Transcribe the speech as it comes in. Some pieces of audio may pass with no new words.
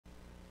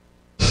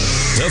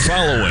The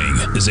following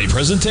is a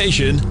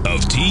presentation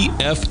of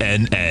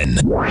TFNN.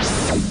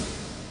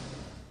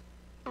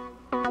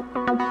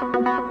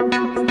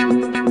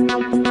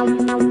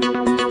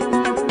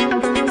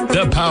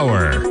 The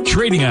Power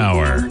Trading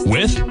Hour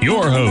with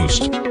your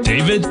host,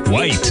 David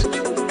White.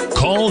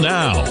 Call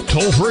now,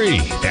 toll free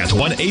at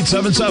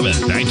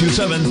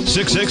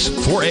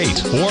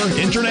 1-877-927-6648 or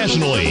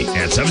internationally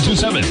at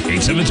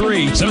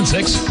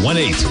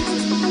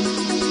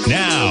 727-873-7618.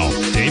 Now,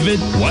 David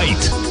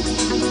White.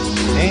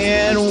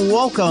 And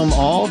welcome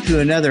all to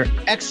another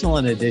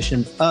excellent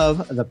edition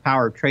of the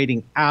Power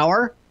Trading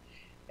Hour.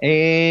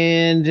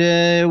 And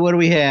what do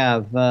we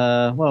have?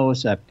 Well,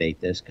 let's update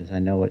this because I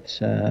know it's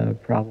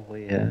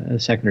probably a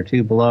second or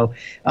two below.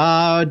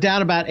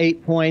 Down about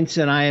 8 points,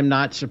 and I am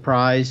not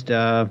surprised.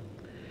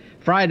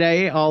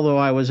 Friday, although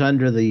I was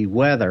under the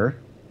weather,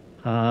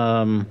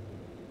 I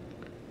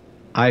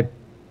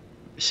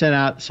sent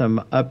out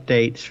some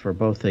updates for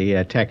both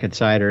the Tech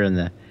Insider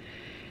and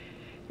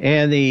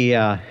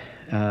the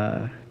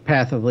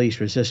Path of Least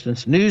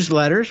Resistance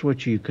newsletters,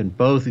 which you can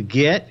both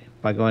get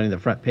by going to the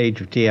front page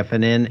of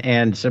TFNN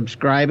and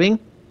subscribing.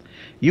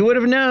 You would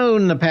have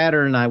known the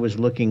pattern I was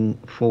looking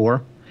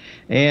for,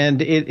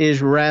 and it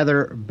is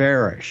rather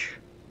bearish.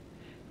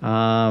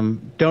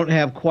 Don't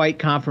have quite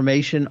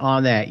confirmation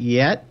on that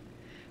yet,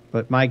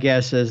 but my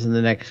guess is in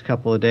the next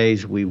couple of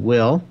days we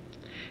will,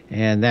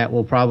 and that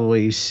will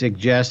probably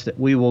suggest that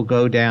we will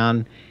go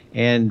down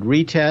and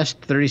retest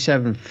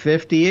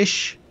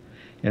 3750-ish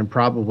and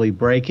probably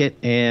break it,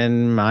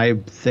 and I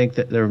think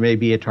that there may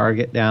be a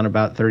target down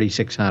about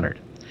 3,600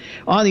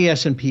 on the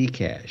S&P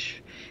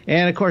cash.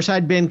 And, of course,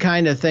 I'd been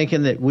kind of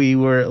thinking that we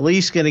were at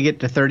least going to get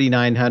to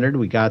 3,900.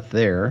 We got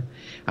there.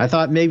 I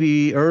thought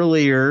maybe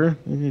earlier,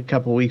 a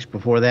couple of weeks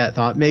before that,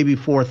 thought maybe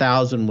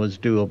 4,000 was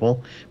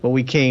doable, but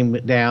we came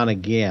down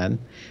again.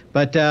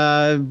 But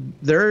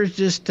there's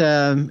just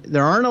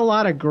there aren't a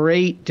lot of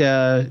great,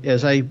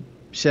 as I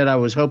said, I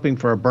was hoping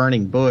for a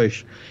burning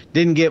bush.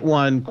 Didn't get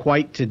one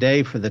quite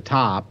today for the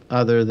top,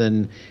 other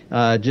than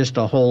just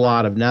a whole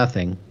lot of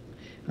nothing.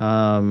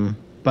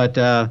 But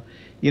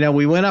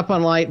we went up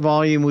on light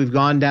volume. We've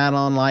gone down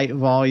on light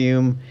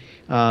volume.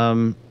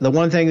 The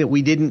one thing that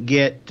we didn't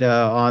get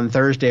on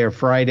Thursday or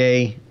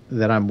Friday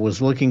that I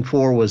was looking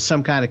for was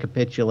some kind of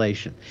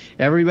capitulation.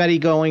 Everybody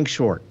going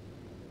short,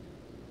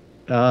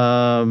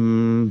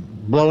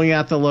 blowing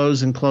out the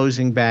lows and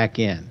closing back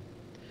in.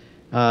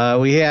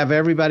 We have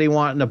everybody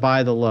wanting to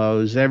buy the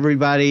lows.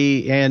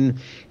 Everybody, and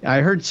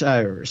I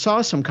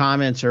saw some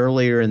comments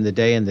earlier in the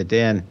day in the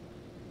den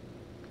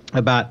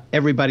about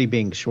everybody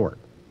being short.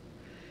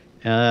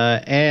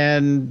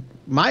 And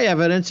my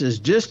evidence is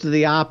just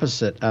the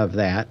opposite of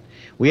that.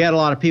 We had a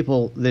lot of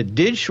people that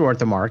did short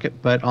the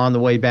market, but on the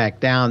way back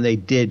down, they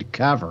did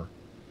cover.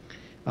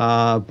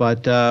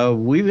 But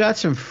we've got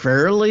some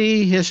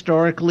fairly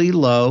historically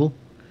low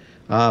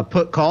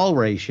put-call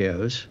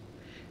ratios,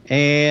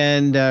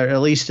 and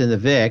at least in the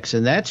VIX,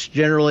 and that's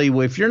generally,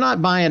 if you're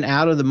not buying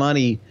out of the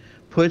money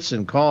puts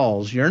and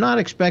calls, you're not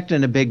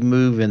expecting a big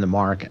move in the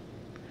market.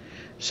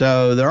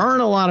 So there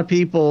aren't a lot of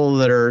people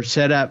that are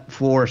set up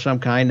for some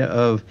kind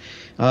of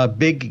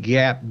big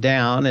gap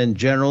down, and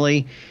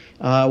generally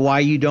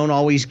why you don't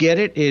always get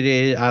it,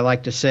 I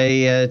like to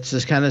say it's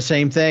this kind of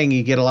same thing.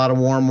 You get a lot of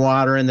warm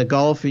water in the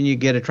Gulf and you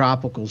get a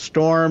tropical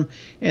storm,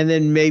 and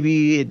then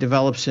maybe it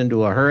develops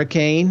into a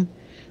hurricane.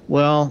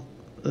 Well,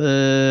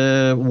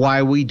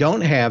 why we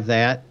don't have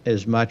that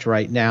as much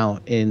right now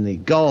in the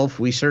Gulf,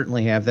 we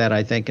certainly have that,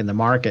 I think, in the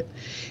market.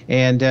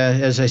 And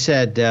as I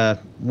said,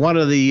 one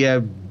of the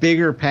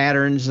bigger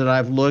patterns that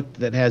I've looked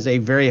that has a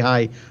very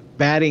high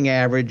batting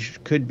average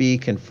could be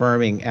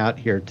confirming out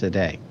here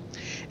today.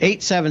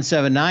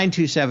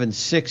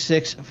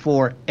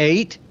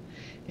 877-927-6648.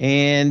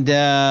 And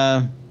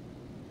yeah,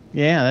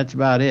 that's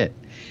about it.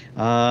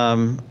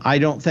 I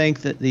don't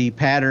think that the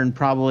pattern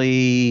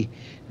probably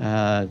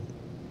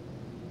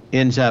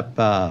ends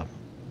up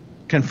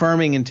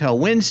confirming until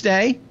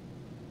Wednesday,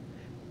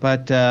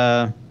 but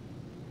I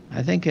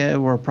think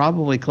we're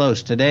probably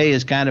close. Today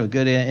is kind of a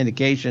good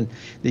indication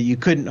that you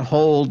couldn't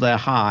hold a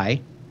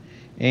high,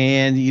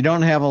 and you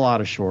don't have a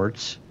lot of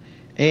shorts,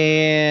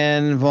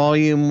 and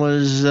volume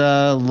was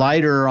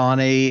lighter on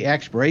a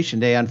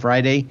expiration day on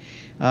Friday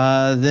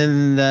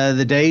than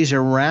the days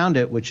around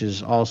it, which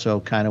is also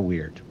kind of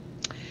weird.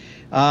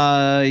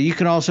 You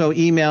can also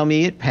email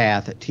me at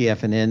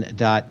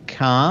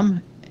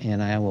path@tfnn.com,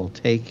 and I will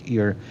take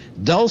your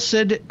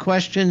dulcet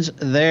questions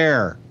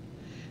there,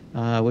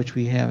 which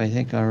we have, I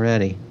think,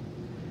 already.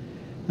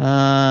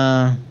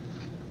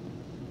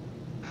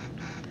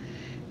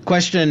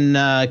 Question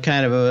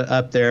kind of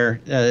up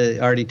there,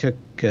 already took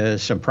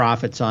some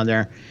profits on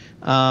there,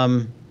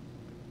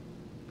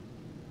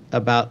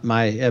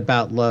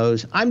 about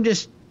lows. I'm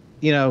just,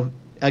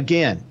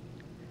 again,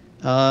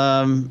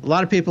 a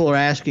lot of people are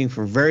asking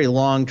for very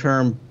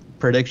long-term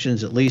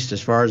predictions, at least as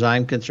far as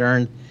I'm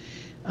concerned.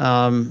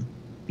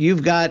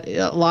 you've got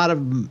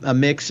a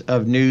mix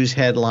of news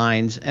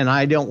headlines, and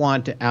I don't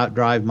want to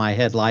outdrive my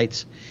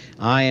headlights.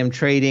 I am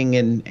trading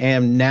and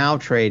am now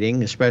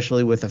trading,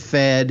 especially with the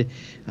Fed,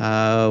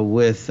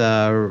 with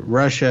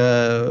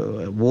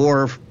Russia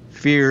war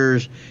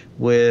fears,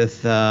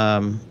 with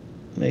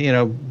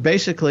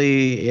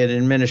basically an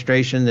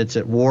administration that's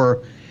at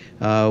war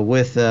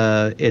with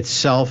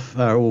itself,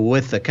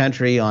 with the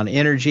country on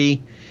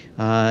energy,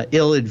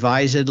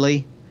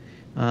 ill-advisedly.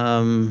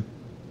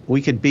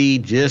 We could be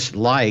just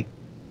like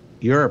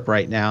Europe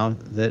right now,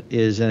 that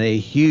is in a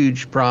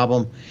huge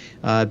problem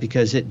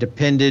because it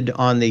depended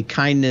on the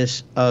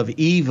kindness of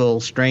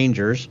evil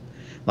strangers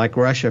like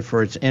Russia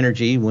for its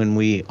energy when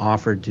we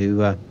offered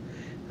to,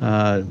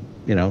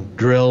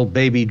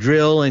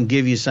 drill and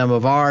give you some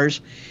of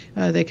ours.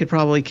 They could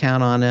probably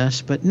count on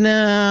us, but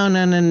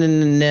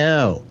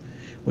no.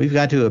 We've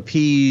got to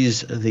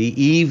appease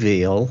the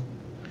evil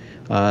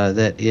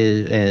that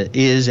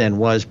is and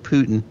was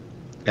Putin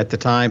at the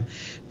time.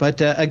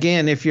 But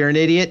again, if you're an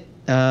idiot,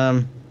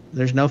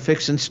 there's no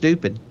fixing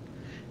stupid.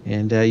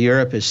 And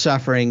Europe is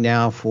suffering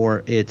now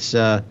for its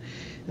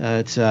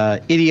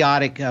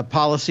idiotic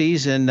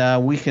policies,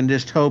 and we can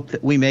just hope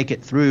that we make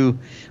it through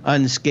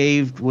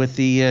unscathed with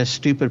the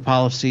stupid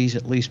policies,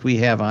 at least we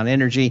have on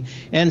energy,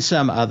 and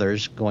some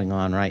others going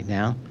on right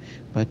now.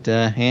 But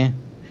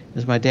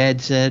as my dad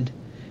said,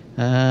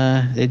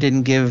 they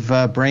didn't give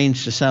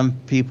brains to some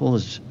people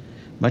as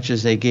much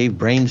as they gave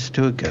brains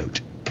to a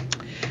goat.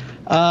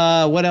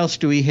 What else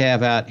do we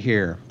have out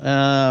here?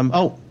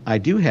 I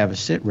do have a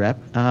sit rep.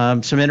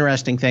 Some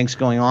interesting things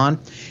going on.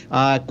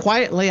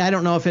 Quietly, I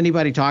don't know if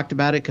anybody talked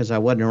about it because I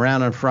wasn't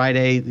around on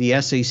Friday,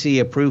 the SEC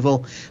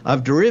approval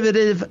of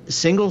derivative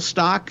single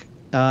stock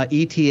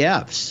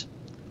ETFs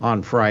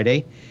on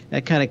Friday.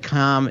 That kind of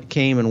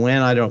came and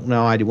went. I don't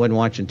know. I wasn't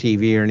watching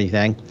TV or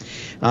anything.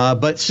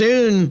 But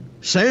soon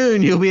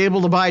you'll be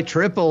able to buy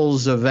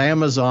triples of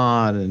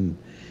Amazon and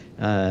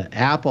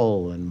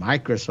Apple and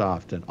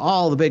Microsoft and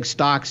all the big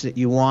stocks that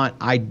you want.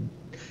 Why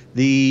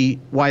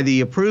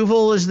the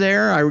approval is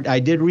there, I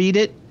did read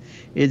it.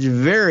 It's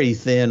very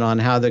thin on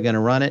how they're going to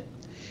run it.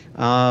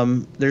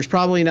 There's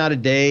probably not a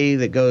day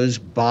that goes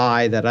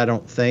by that I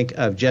don't think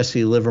of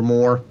Jesse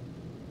Livermore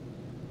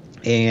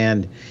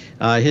and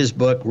his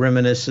book,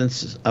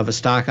 Reminiscence of a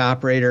Stock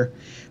Operator.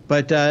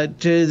 But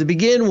to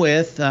begin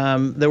with,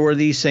 there were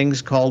these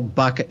things called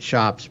bucket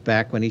shops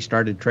back when he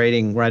started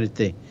trading right at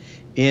the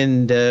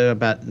end,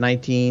 about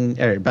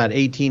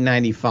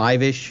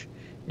 1895-ish.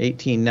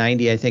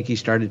 1890, I think he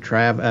started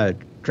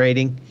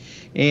trading.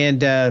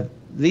 And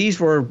these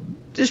were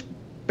just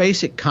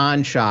basic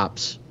con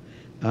shops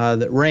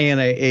that ran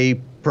a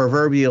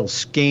proverbial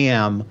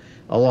scam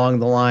along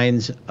the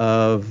lines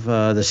of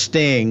the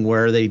Sting,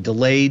 where they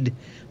delayed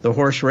the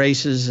horse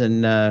races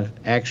and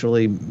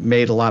actually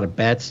made a lot of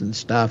bets and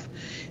stuff,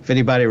 if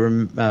anybody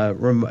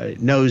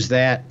knows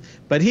that.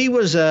 But he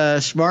was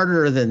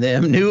smarter than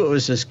them, knew it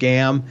was a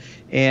scam,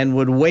 and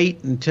would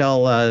wait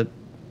until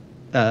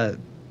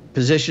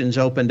positions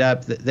opened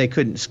up that they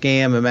couldn't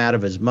scam him out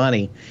of his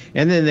money,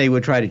 and then they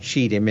would try to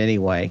cheat him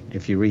anyway,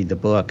 if you read the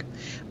book.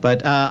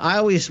 But I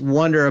always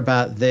wonder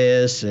about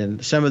this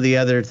and some of the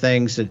other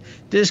things that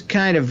just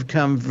kind of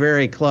come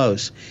very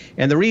close.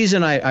 And the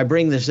reason I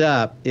bring this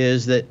up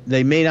is that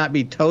they may not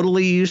be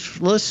totally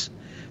useless,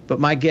 but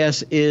my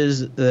guess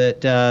is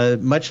that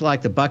much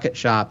like the bucket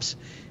shops,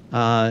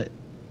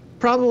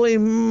 probably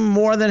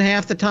more than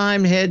half the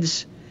time,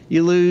 heads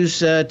you lose,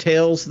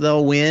 tails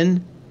they'll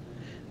win.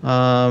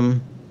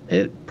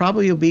 It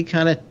probably will be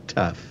kind of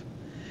tough.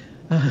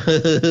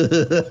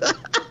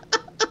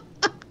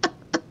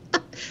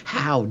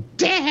 How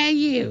dare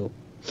you?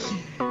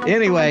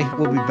 Anyway,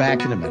 we'll be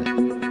back in a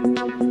minute.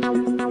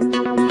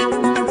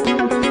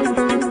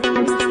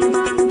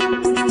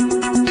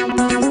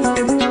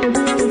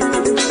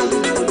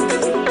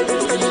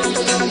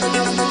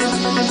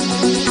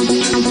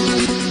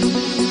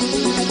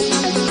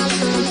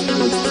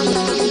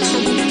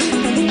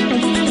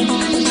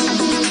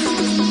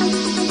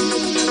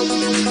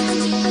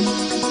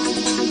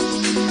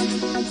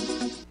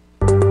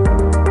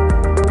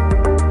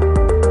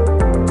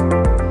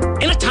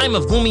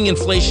 Of booming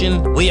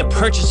inflation, where your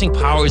purchasing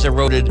power is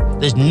eroded,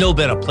 there's no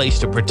better place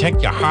to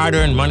protect your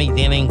hard-earned money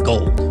than in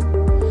gold.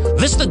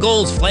 Vista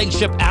Gold's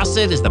flagship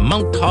asset is the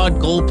Mount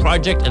Todd Gold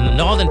Project in the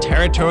Northern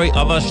Territory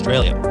of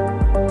Australia.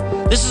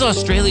 This is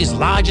Australia's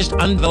largest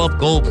undeveloped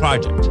gold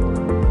project.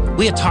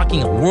 We are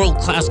talking a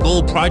world-class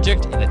gold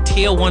project in a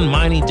Tier 1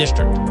 mining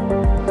district.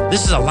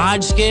 This is a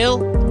large-scale,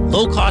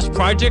 low-cost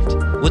project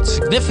with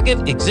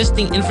significant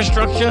existing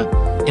infrastructure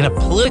in a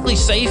politically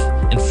safe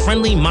and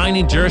friendly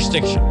mining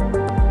jurisdiction.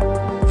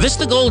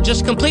 Vista Gold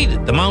just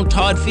completed the Mount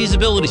Todd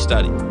feasibility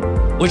study,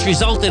 which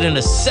resulted in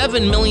a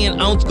 7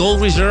 million ounce gold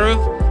reserve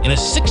in a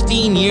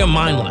 16-year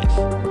mine life.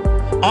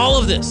 All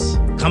of this,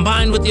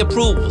 combined with the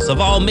approvals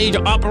of all major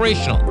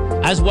operational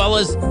as well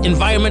as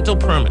environmental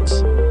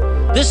permits.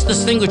 This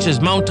distinguishes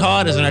Mount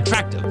Todd as an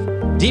attractive,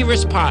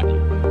 de-risk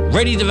partner,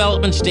 ready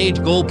development stage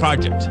gold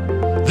project.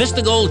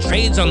 Vista Gold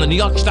trades on the New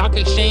York Stock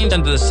Exchange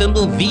under the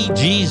symbol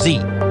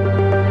VGZ.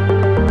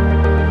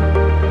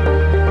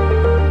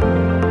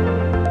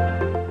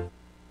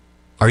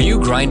 Are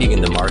you grinding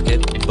in the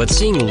market, but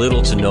seeing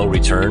little to no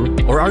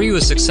return? Or are you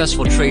a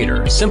successful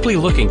trader, simply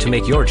looking to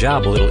make your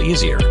job a little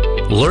easier?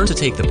 Learn to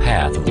take the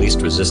path of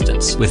least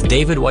resistance with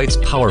David White's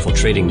powerful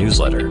trading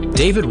newsletter.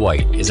 David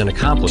White is an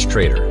accomplished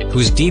trader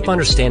whose deep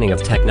understanding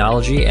of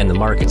technology and the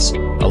markets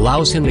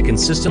allows him to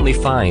consistently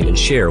find and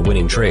share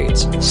winning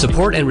trades.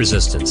 Support and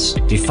resistance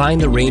define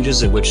the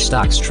ranges in which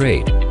stocks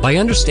trade. By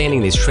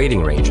understanding these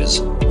trading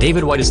ranges,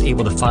 David White is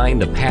able to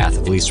find the path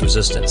of least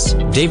resistance.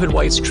 David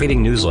White's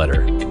trading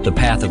newsletter, The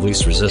Path of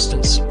Least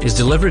Resistance, is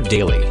delivered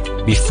daily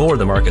before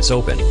the markets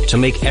open to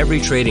make every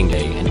trading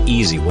day an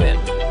easy win.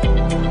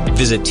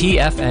 Visit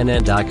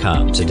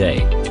TFNN.com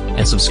today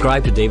and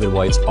subscribe to David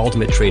White's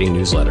Ultimate Trading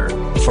Newsletter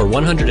for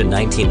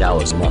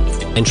 $119 a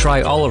month. And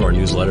try all of our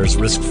newsletters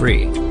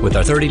risk-free with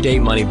our 30-day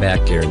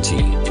money-back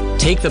guarantee.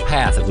 Take the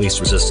path of least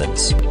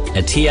resistance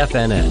at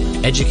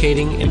TFNN,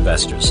 educating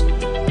investors.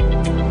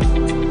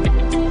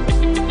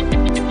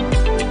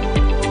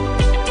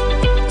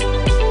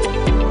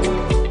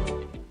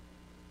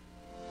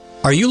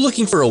 Are you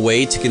looking for a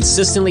way to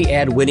consistently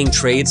add winning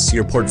trades to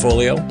your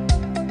portfolio?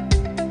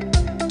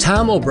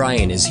 Tom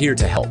O'Brien is here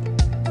to help.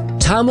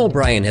 Tom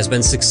O'Brien has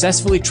been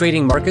successfully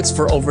trading markets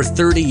for over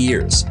 30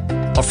 years.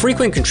 A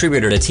frequent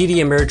contributor to TD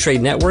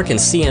Ameritrade Network and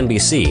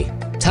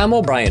CNBC, Tom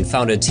O'Brien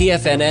founded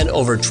TFNN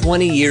over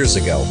 20 years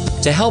ago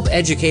to help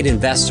educate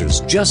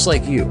investors just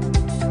like you.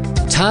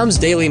 Tom's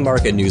daily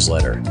market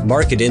newsletter,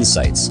 Market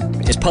Insights,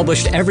 is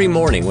published every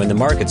morning when the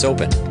markets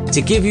open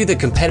to give you the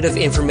competitive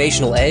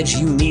informational edge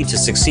you need to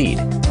succeed.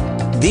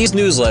 These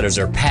newsletters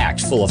are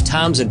packed full of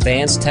Tom's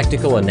advanced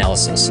technical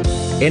analysis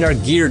and are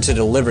geared to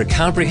deliver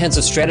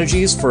comprehensive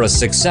strategies for a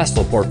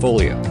successful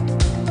portfolio.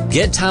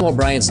 Get Tom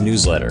O'Brien's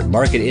newsletter,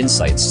 Market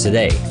Insights,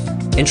 today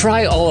and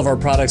try all of our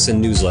products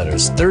and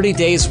newsletters 30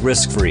 days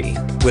risk-free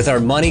with our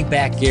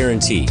money-back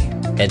guarantee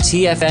at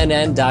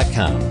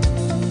TFNN.com.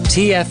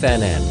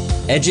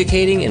 TFNN,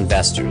 educating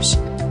investors.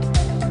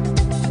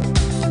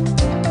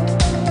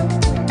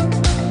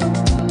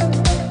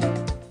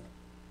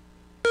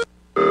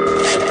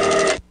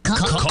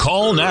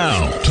 Call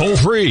now, toll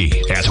free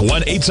at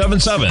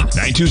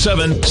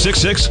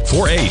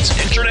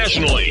 1-877-927-6648.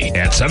 Internationally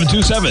at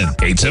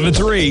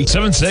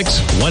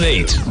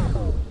 727-873-7618.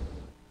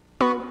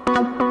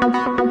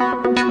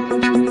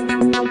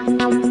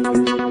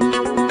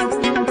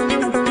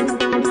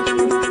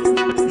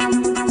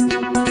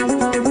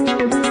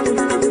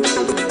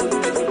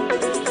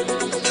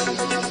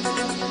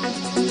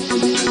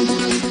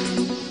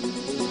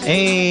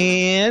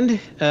 And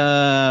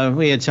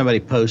we had somebody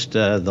post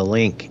the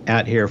link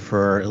out here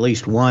for at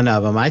least one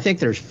of them. I think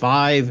there's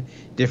 5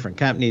 different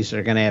companies that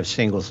are going to have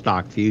single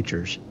stock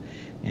futures.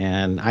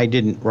 And I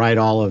didn't write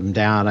all of them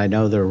down. I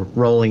know they're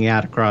rolling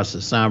out across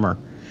the summer.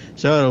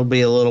 So it'll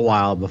be a little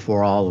while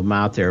before all of them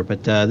out there.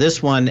 But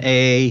this one,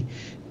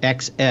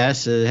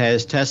 AXS,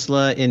 has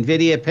Tesla,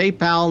 NVIDIA,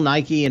 PayPal,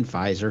 Nike, and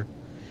Pfizer.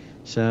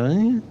 So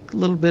a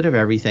little bit of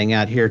everything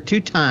out here.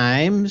 2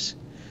 times.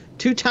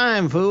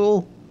 2-time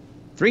fool.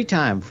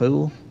 3-time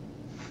fool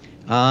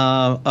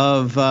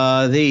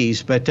of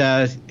these. But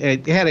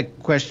it had a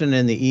question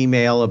in the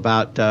email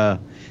about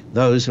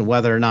those and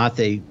whether or not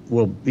they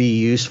will be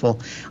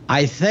useful.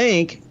 I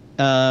think,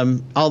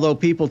 although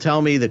people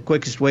tell me the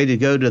quickest way to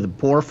go to the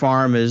poor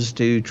farm is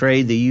to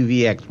trade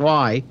the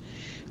UVXY,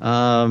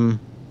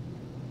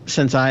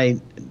 since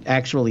I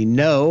actually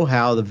know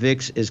how the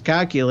VIX is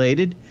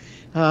calculated,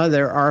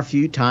 there are a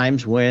few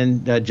times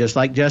when, just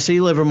like Jesse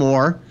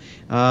Livermore,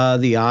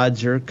 the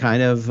odds are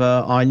kind of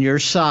on your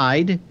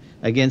side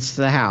against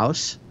the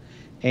house.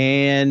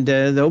 And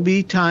there'll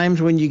be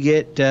times when you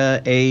get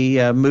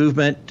a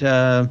movement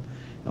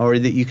or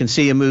that you can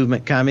see a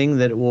movement coming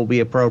that it will be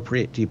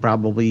appropriate to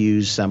probably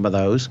use some of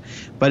those.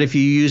 But if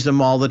you use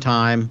them all the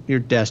time, you're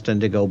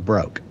destined to go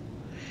broke.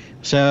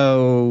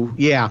 So,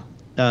 yeah,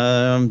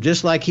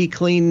 just like he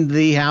cleaned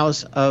the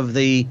house of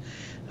those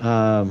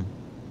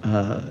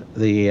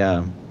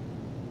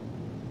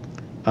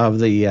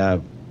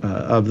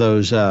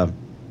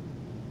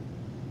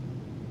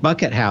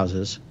bucket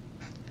houses,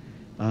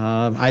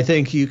 I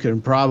think you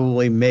can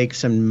probably make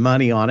some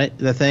money on it.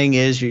 The thing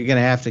is, you're going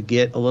to have to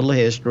get a little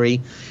history,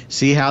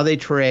 see how they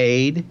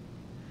trade,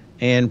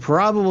 and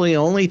probably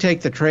only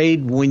take the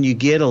trade when you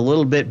get a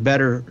little bit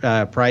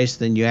better price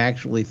than you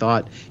actually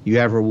thought you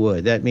ever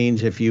would. That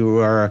means if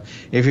you're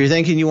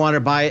thinking you want to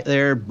buy it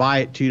there, buy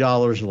it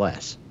 $2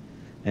 less,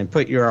 and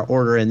put your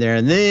order in there.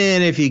 And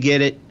then if you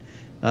get it,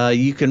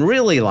 you can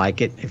really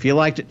like it. If you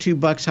liked it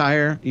 $2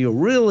 higher, you'll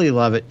really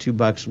love it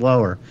 $2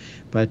 lower.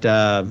 But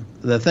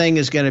the thing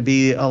is going to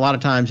be, a lot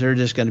of times they're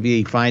just going to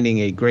be finding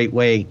a great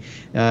way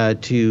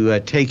to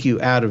take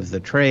you out of the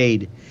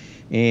trade.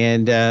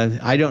 And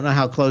I don't know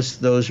how close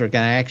those are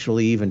going to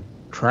actually even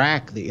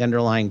track the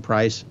underlying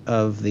price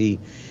of the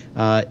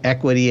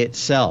equity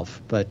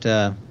itself. But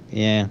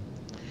yeah,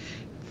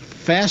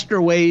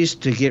 faster ways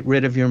to get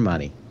rid of your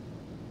money.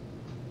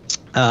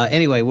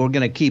 Anyway, we're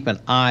going to keep an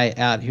eye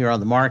out here on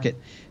the market.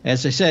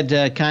 As I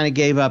said, kind of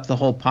gave up the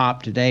whole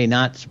pop today.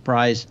 Not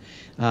surprised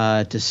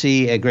to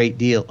see a great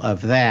deal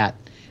of that.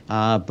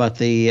 But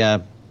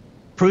the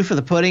proof of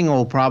the pudding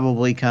will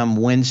probably come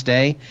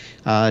Wednesday.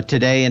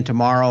 Today and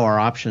tomorrow are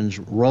options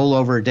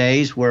rollover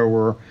days where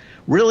we're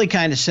really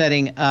kind of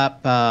setting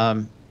up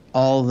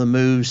all the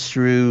moves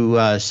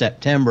through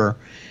September.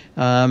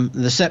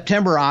 The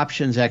September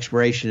options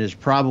expiration is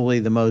probably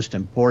the most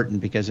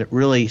important because it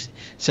really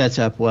sets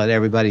up what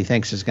everybody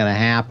thinks is going to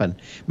happen.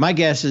 My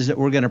guess is that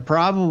we're going to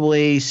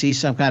probably see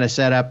some kind of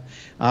setup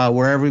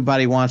where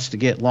everybody wants to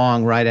get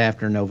long right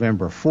after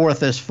November 4th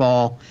this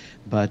fall,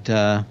 but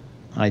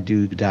I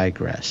do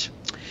digress.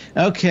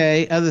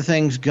 Okay, other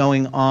things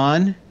going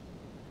on.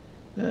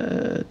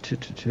 Oh,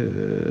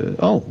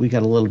 we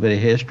got a little bit of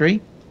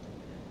history.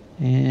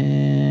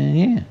 And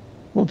yeah,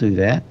 we'll do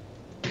that.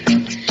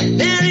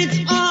 Then it's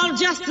all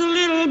just a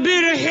little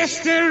bit of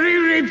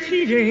history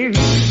repeating.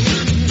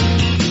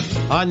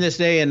 On this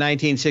day in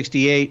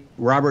 1968,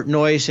 Robert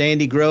Noyce,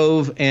 Andy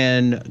Grove,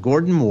 and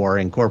Gordon Moore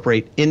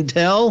incorporate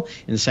Intel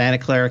in Santa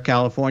Clara,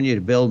 California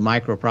to build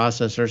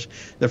microprocessors.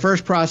 The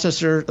first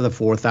processor, the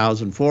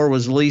 4004,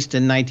 was released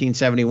in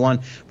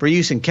 1971 for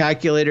use in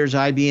calculators.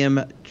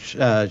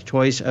 IBM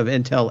choice of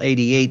Intel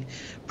 88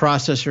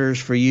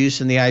 processors for use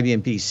in the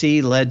IBM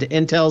PC led to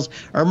Intel's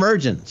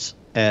emergence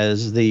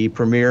as the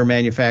premier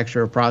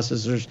manufacturer of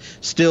processors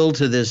still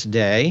to this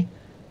day,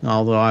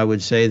 although I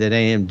would say that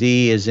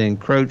AMD is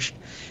encroached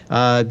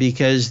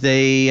because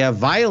they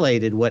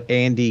violated what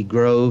Andy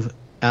Grove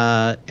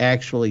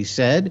actually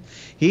said.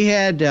 He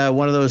had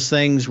one of those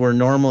things where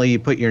normally you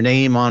put your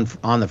name on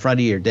the front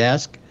of your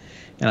desk,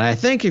 and I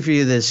think if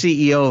you're the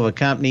CEO of a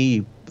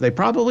company, they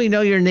probably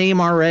know your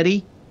name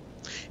already.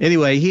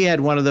 Anyway, he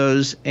had one of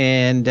those,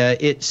 and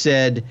it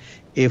said,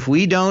 "If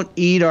we don't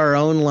eat our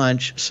own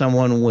lunch,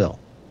 someone will."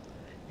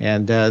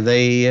 And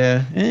they,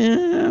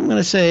 I'm going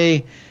to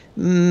say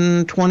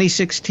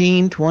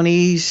 2016,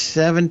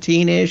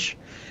 2017-ish,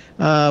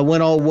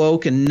 went all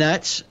woke and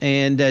nuts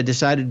and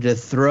decided to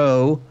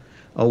throw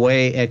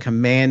away a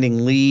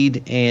commanding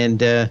lead. And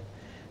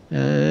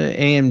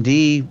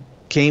AMD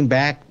came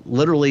back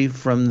literally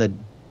from the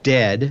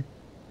dead.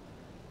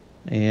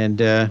 And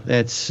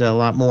that's a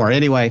lot more.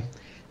 Anyway,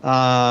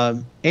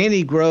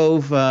 Andy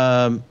Grove,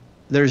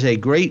 there's a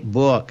great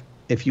book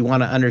if you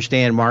want to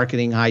understand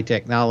marketing high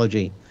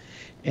technology.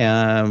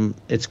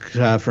 It's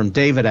from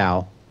David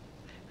Au,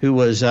 who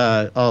was,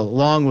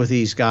 along with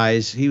these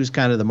guys, he was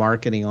kind of the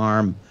marketing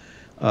arm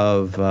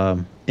of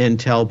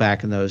Intel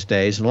back in those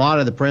days. And a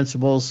lot of the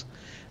principles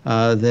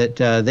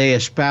that they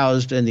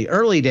espoused in the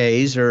early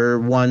days are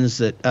ones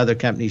that other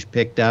companies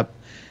picked up,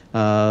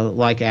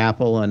 like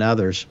Apple and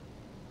others.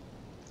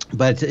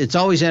 But it's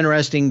always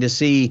interesting to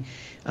see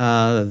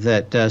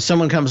that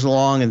someone comes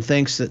along and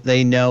thinks that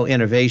they know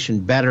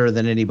innovation better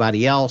than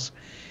anybody else.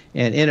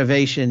 And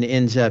innovation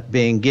ends up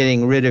being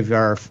getting rid of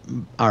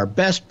our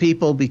best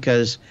people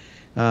because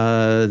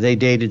they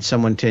dated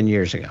someone 10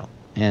 years ago.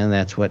 And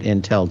that's what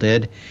Intel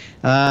did.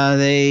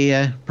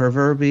 They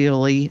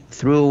proverbially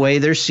threw away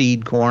their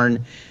seed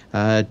corn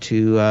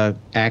to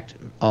act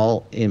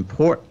all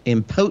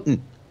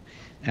impotent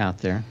out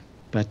there.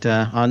 But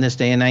on this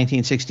day in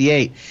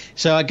 1968.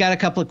 So I got a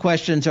couple of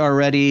questions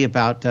already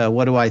about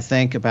what do I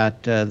think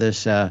about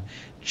this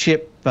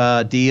chip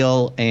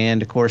deal,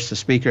 and of course the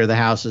Speaker of the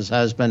House's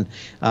husband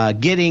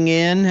getting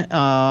in.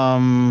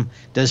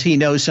 Does he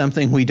know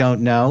something we don't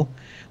know?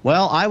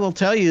 Well, I will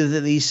tell you that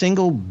the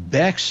single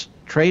best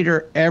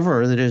trader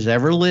ever that has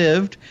ever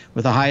lived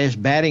with the highest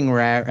batting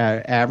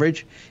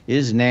average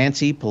is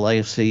Nancy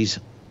Pelosi's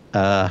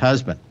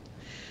husband.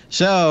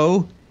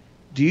 So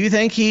do you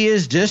think he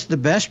is just the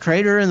best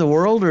trader in the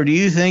world, or do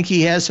you think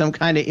he has some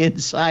kind of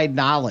inside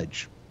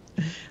knowledge?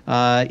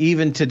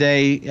 Even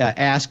today,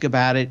 asked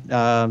about it,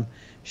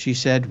 she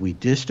said, "We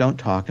just don't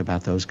talk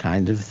about those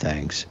kinds of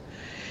things."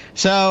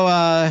 So,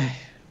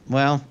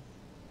 well,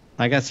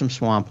 I got some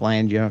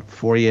swampland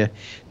for you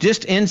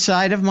just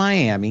inside of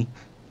Miami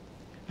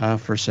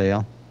for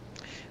sale.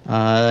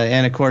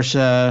 And, of course,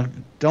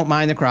 don't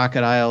mind the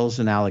crocodiles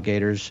and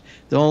alligators.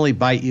 They'll only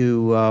bite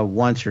you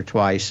once or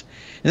twice.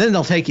 And then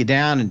they'll take you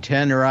down and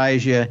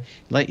tenderize you,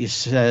 let you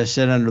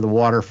sit under the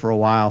water for a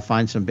while,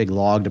 find some big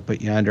log to put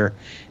you under,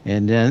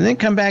 and then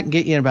come back and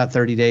get you in about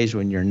 30 days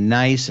when you're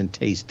nice and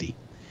tasty,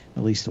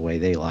 at least the way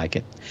they like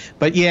it.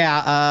 But,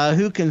 yeah,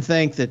 who can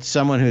think that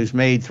someone who's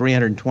made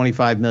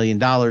 $325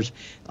 million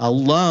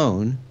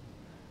alone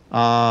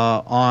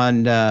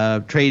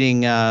on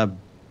trading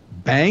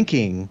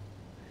banking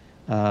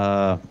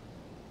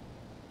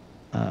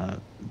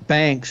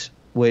banks,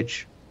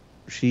 which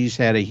she's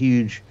had a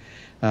huge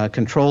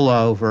control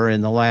over in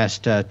the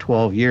last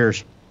 12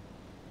 years,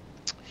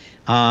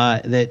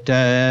 that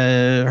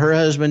her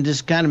husband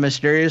just kind of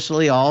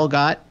mysteriously all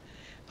got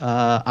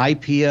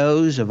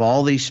IPOs of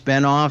all these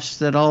spinoffs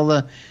that all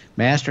the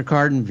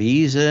MasterCard and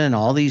Visa and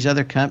all these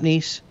other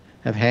companies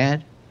have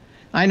had.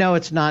 I know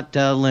it's not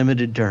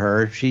limited to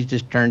her. She's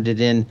just turned it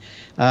in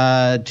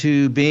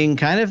to being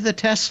kind of the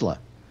Tesla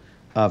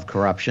of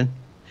corruption.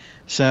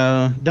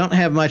 So don't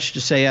have much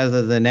to say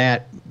other than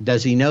that.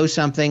 Does he know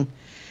something?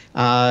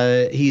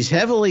 He's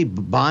heavily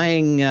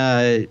buying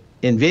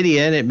NVIDIA,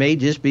 and it may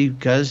just be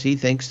because he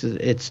thinks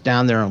that it's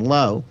down there on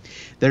low.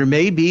 There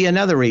may be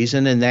another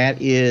reason, and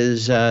that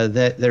is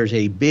that there's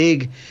a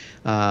big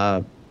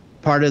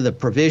part of the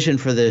provision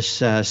for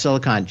this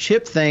silicon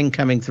chip thing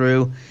coming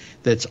through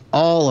that's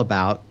all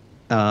about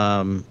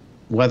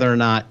whether or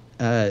not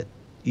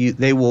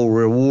they will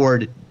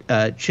reward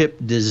chip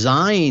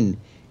design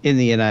in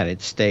the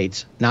United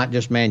States, not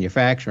just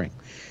manufacturing.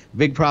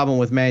 Big problem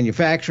with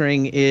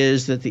manufacturing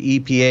is that the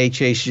EPA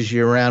chases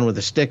you around with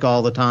a stick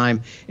all the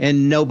time,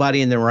 and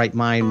nobody in their right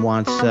mind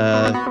wants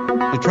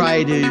to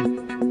try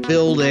to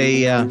build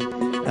a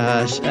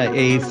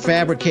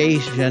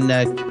fabrication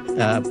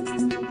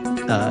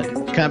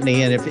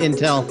company. And if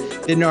Intel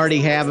didn't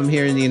already have them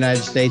here in the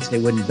United States, they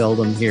wouldn't build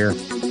them here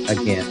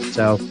again.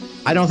 So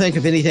I don't think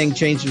if anything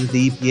changes with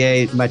the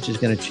EPA, much is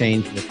going to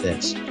change with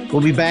this.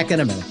 We'll be back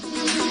in a minute.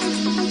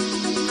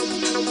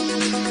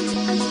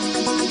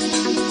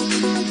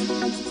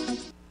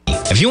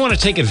 If you want to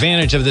take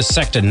advantage of this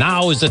sector,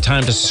 now is the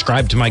time to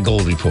subscribe to my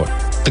Gold Report.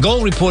 The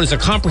Gold Report is a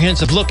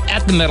comprehensive look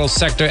at the metals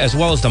sector as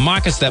well as the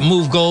markets that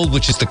move gold,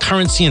 which is the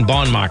currency and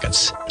bond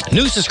markets.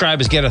 New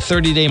subscribers get a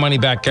 30-day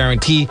money-back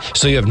guarantee,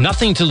 so you have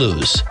nothing to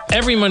lose.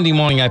 Every Monday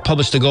morning, I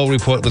publish the Gold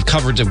Report with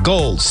coverage of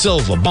gold,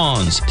 silver,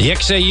 bonds, the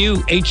XAU,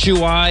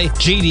 HUI,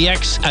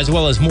 GDX, as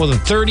well as more than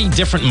 30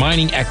 different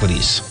mining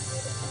equities.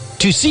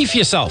 To see for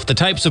yourself the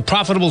types of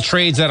profitable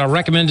trades that are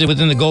recommended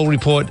within the Gold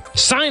Report,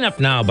 sign up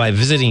now by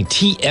visiting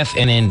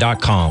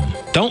TFNN.com.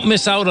 Don't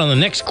miss out on the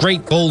next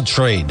great gold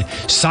trade.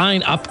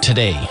 Sign up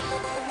today.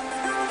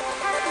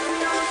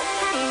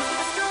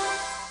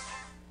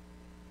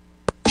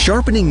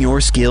 Sharpening your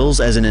skills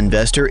as an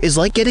investor is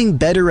like getting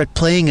better at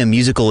playing a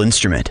musical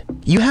instrument.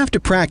 You have to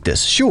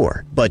practice,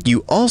 sure, but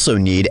you also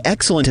need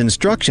excellent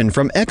instruction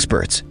from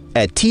experts.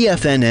 At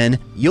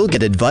TFNN, you'll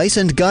get advice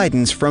and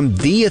guidance from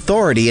the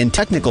authority in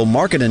technical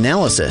market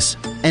analysis.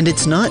 And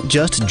it's not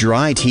just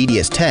dry,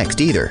 tedious text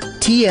either.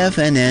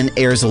 TFNN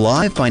airs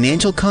live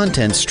financial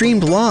content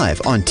streamed live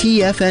on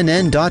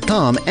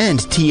TFNN.com and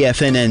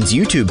TFNN's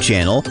YouTube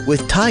channel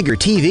with Tiger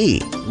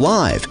TV,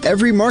 live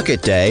every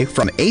market day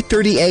from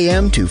 8:30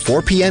 a.m. to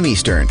 4 p.m.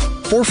 Eastern.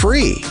 For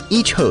free.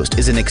 Each host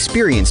is an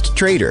experienced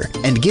trader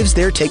and gives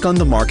their take on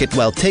the market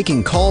while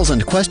taking calls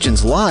and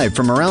questions live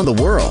from around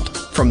the world.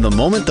 From the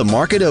moment the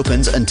market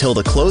opens until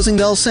the closing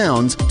bell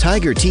sounds,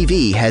 Tiger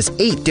TV has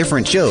 8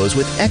 different shows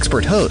with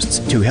expert hosts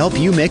to help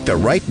you make the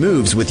right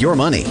moves with your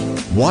money.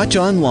 Watch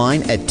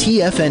online at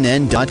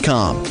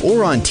TFNN.com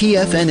or on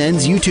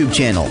TFNN's YouTube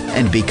channel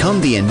and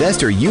become the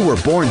investor you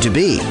were born to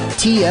be.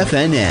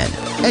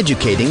 TFNN,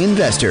 educating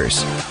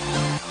investors.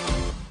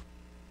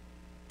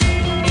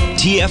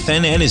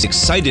 TFNN is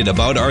excited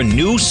about our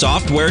new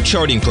software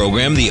charting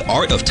program, The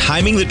Art of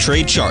Timing the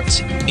Trade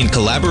Charts. In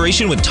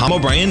collaboration with Tom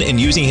O'Brien and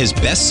using his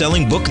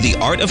best-selling book, The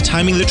Art of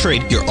Timing the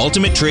Trade, Your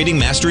Ultimate Trading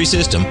Mastery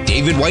System,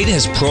 David White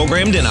has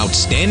programmed an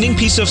outstanding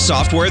piece of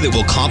software that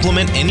will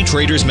complement any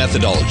trader's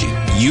methodology.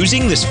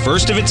 Using this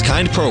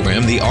first-of-its-kind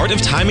program, The Art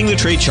of Timing the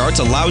Trade Charts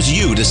allows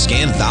you to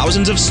scan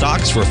thousands of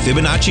stocks for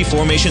Fibonacci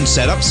formation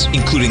setups,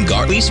 including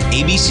Gartleys,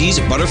 ABCs,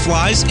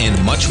 butterflies, and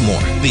much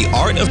more. The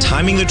Art of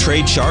Timing the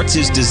Trade Charts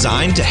is designed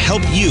to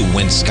help you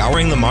when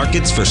scouring the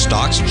markets for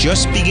stocks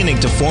just beginning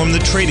to form the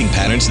trading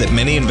patterns that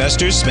many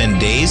investors spend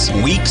days,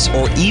 weeks,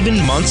 or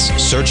even months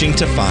searching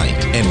to find.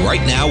 And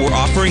right now we're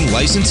offering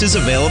licenses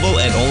available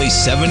at only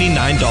 $79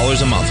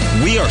 a month.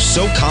 We are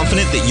so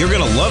confident that you're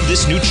going to love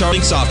this new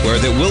charting software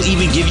that will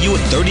even give you a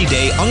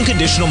 30-day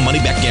unconditional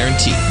money-back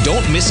guarantee.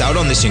 Don't miss out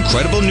on this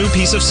incredible new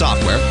piece of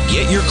software.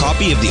 Get your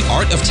copy of The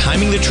Art of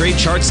Timing the Trade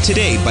Charts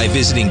today by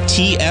visiting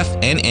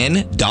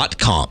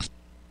TFNN.com.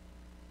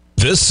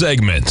 This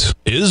segment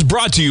is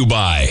brought to you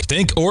by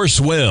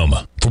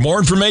Thinkorswim. For more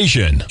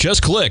information,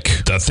 just click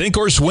the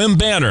Thinkorswim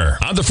banner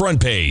on the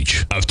front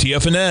page of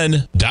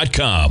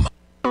TFNN.com.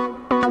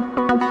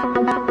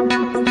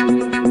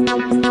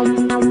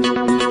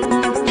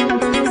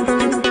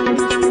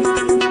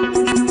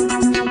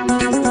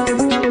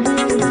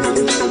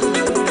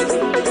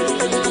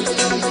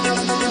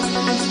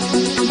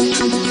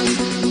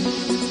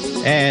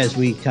 As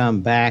we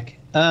come back,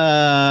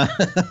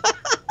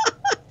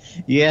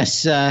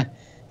 yes,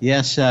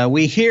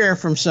 we hear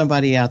from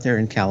somebody out there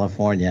in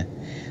California,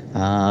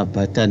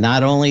 but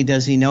not only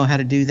does he know how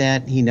to do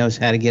that, he knows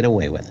how to get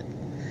away with it.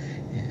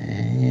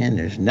 And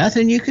there's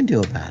nothing you can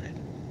do about it.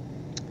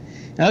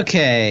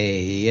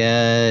 Okay,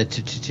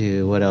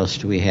 what else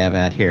do we have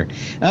out here?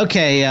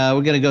 Okay,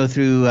 we're going to go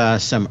through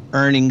some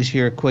earnings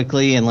here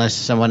quickly, unless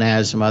someone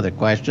has some other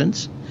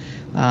questions.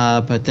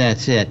 But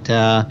that's it.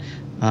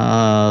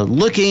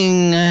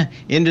 Looking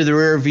into the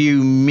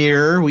rearview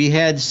mirror, we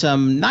had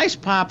some nice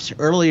pops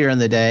earlier in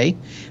the day.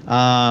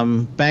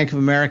 Bank of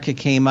America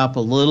came up a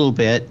little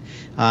bit,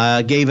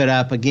 gave it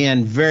up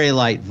again. Very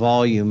light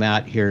volume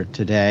out here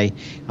today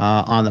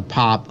on the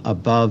pop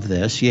above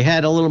this. You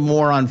had a little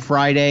more on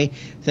Friday.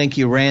 I think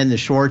you ran the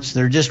shorts.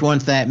 There just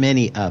weren't that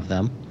many of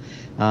them.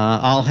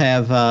 I'll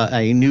have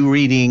a new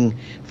reading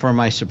for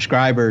my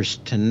subscribers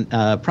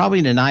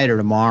probably tonight or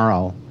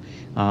tomorrow.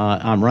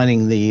 I'm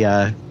running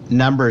the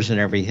numbers and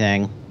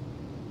everything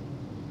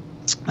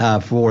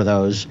for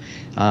those.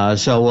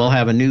 So we'll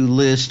have a new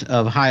list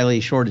of highly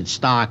shorted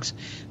stocks.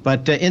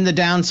 But in the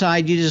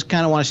downside, you just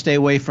kind of want to stay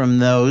away from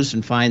those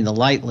and find the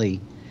lightly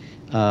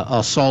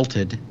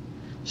assaulted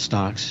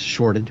stocks,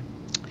 shorted.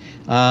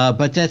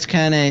 But that's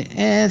kind of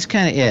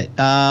it.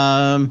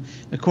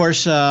 Of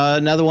course,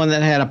 another one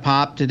that had a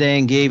pop today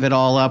and gave it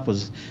all up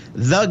was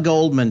the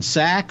Goldman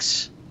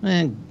Sachs.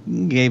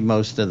 And gave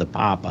most of the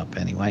pop up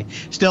anyway.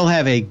 Still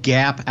have a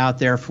gap out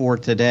there for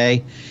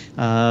today.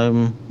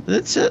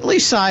 It's at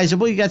least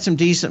sizable. You got some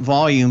decent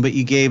volume, but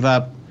you gave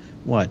up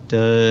what,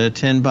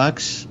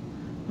 $10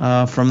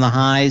 from the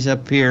highs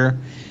up here.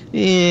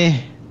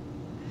 Yeah,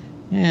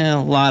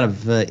 a lot of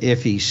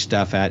iffy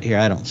stuff out here.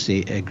 I don't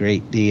see a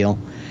great deal.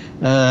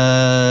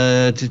 Anyway,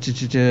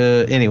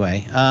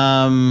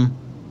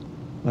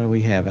 what do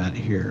we have out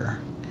here?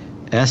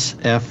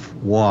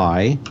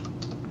 SFY.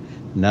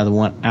 Another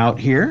one out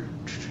here.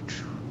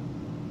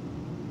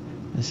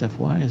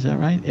 SFY, is that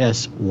right?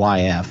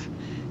 SYF.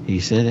 He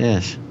said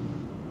S.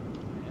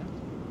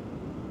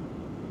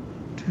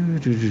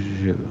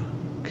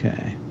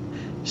 Okay.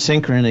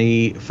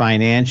 Synchrony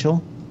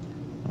Financial.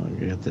 I'll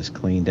get this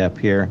cleaned up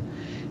here.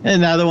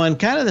 Another one,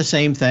 kind of the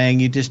same thing.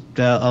 You just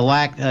a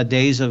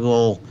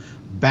lackadaisical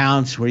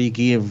bounce where you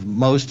give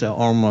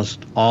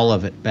almost all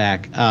of it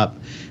back up.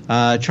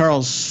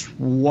 Charles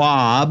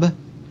Schwab,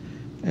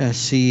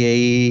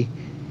 CAHW,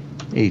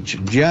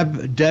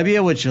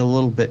 which is a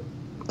little bit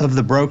of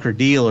the broker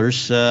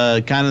dealers,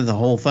 kind of the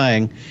whole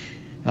thing.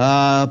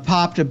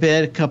 Popped a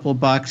bit, a couple of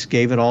bucks,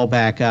 gave it all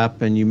back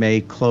up, and you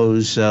may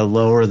close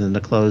lower than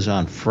the close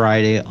on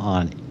Friday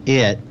on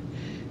it.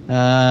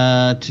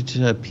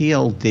 To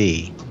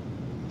PLD.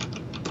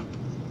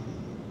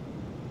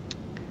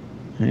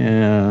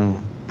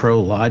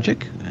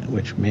 ProLogic,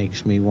 which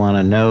makes me want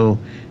to know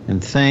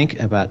and think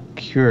about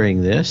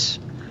curing this.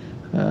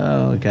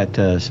 We got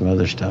some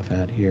other stuff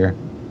out here.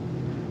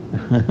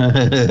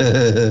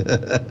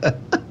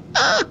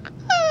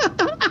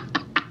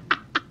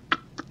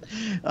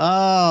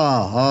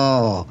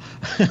 Oh,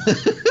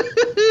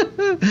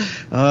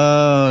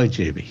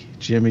 Jimmy,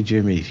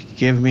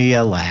 give me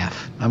a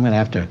laugh. I'm going to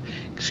have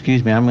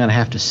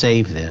to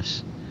save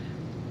this.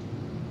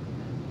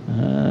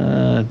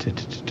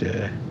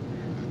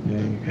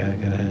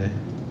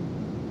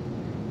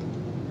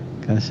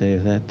 Gotta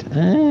save that.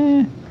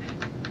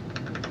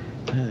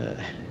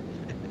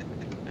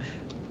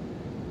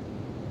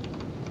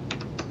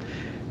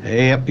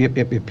 Yep.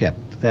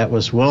 That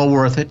was well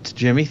worth it,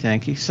 Jimmy.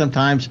 Thank you.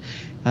 Sometimes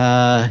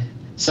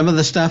some of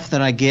the stuff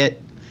that I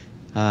get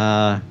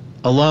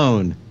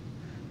alone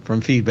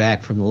from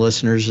feedback from the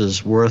listeners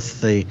is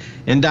worth the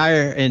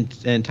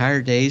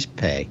entire day's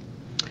pay.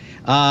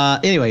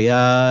 Anyway,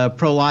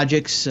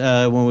 ProLogic's,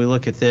 when we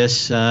look at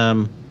this,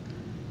 kind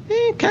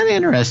of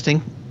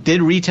interesting.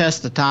 Did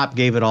retest the top,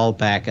 gave it all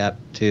back up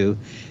too.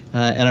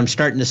 And I'm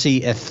starting to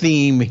see a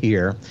theme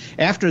here.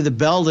 After the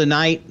bell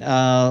tonight,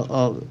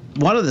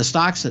 one of the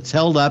stocks that's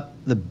held up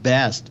the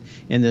best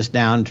in this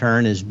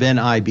downturn has been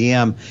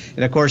IBM.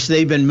 And, of course,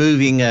 they've been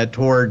moving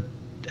toward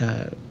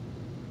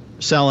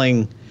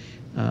selling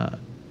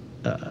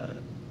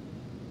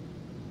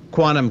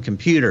quantum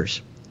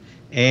computers.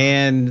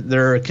 And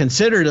they're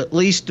considered at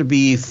least to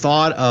be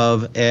thought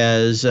of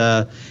as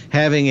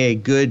having a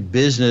good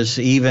business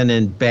even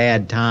in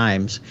bad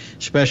times,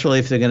 especially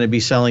if they're going to be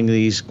selling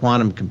these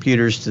quantum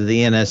computers to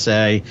the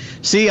NSA,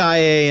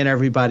 CIA, and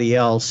everybody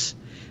else.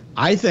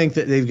 I think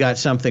that they've got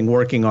something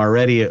working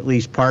already, at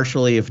least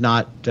partially, if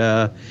not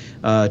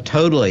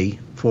totally,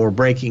 for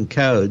breaking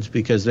codes,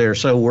 because they're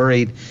so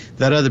worried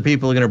that other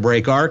people are going to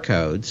break our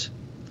codes.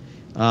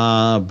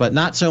 But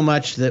not so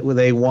much that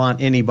they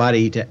want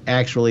anybody to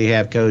actually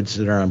have codes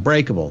that are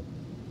unbreakable.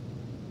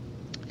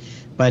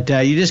 But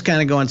you're just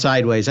kind of going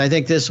sideways. I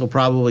think this will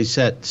probably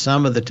set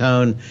some of the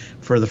tone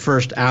for the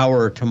first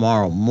hour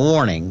tomorrow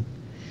morning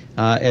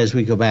as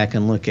we go back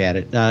and look at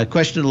it.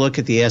 Question to look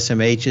at the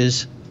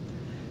SMHs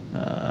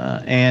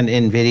and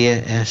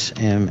NVIDIA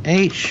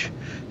SMH. So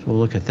we'll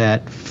look at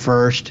that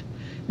first.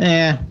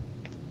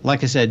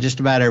 Like I said,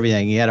 just about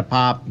everything. You had a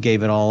pop,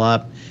 gave it all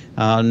up.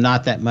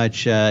 Not that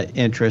much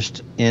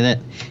interest in it.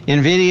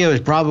 NVIDIA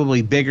is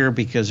probably bigger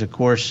because, of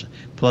course,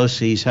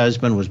 Pelosi's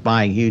husband was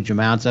buying huge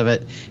amounts of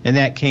it, and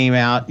that came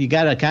out. You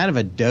got a kind of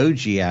a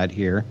doji out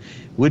here.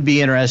 Would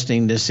be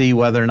interesting to see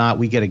whether or not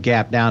we get a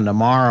gap down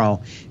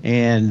tomorrow,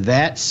 and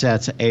that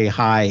sets a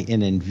high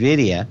in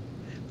NVIDIA.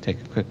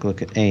 Take a quick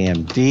look at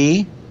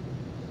AMD.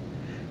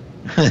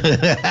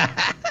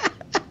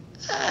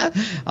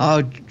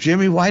 Oh,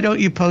 Jimmy, why don't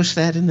you post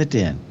that in the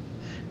den?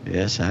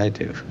 Yes, I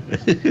do.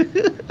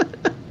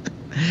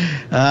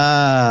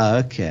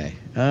 Okay.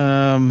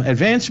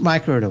 Advanced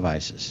micro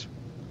devices.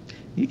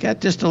 You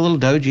got just a little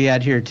doji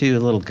out here too, a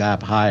little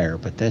gap higher,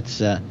 but that's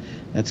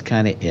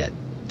kind of it.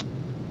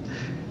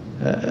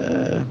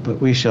 But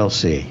we shall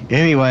see.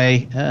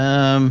 Anyway,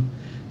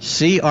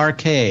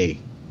 CRK.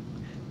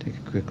 Take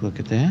a quick look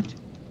at that.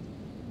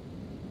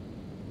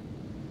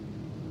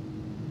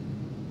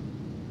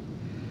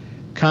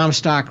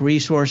 Comstock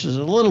Resources,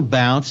 a little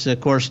bounce.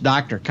 Of course,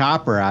 Dr.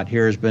 Copper out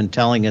here has been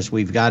telling us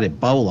we've got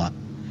Ebola.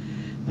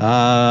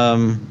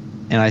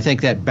 And I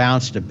think that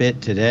bounced a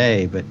bit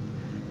today. But,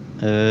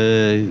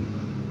 other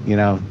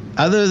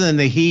than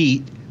the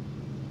heat,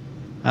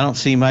 I don't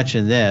see much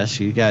in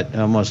this. You got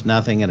almost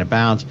nothing in a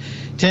bounce.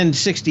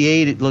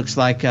 1068, it looks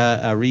like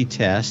a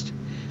retest.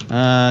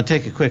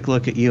 Take a quick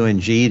look at UNG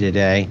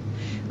today.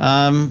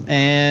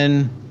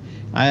 And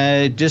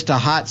just a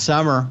hot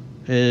summer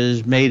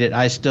has made it.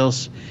 I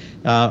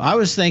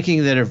was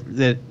thinking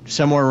that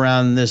somewhere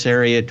around this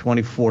area,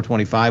 24,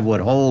 25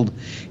 would hold,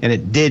 and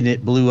it didn't.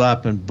 It blew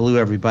up and blew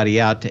everybody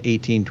out to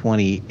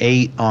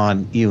 1828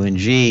 on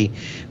UNG.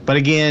 But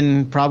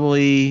again,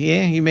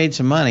 probably, you made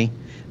some money.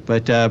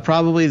 But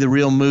probably the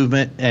real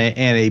movement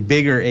and a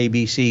bigger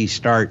ABC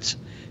starts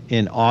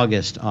in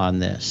August on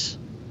this,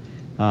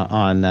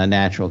 on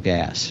natural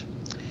gas.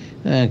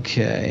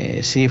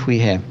 Okay, see if we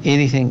have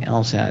anything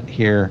else out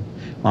here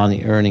on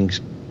the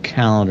earnings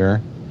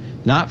calendar.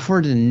 Not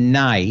for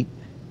tonight,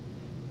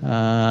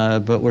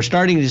 but we're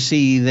starting to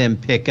see them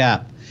pick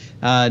up.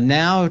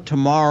 Now,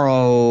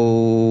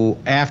 tomorrow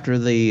after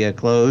the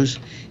close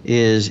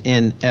is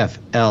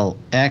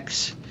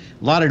NFLX.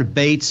 A lot of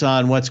debates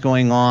on what's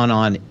going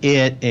on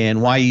it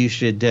and why you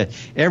should.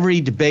 Every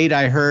debate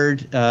I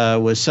heard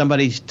was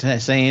somebody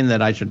saying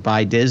that I should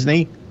buy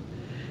Disney,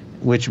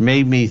 which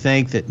made me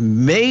think that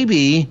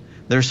maybe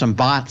there's some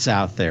bots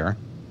out there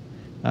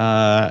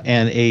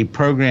and a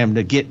program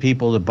to get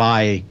people to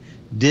buy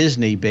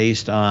Disney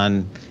based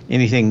on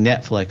anything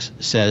Netflix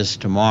says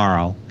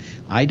tomorrow.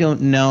 I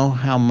don't know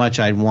how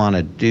much I'd want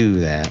to do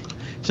that.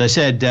 As I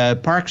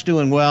said, Park's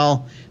doing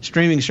well.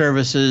 Streaming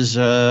services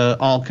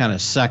all kind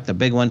of suck, the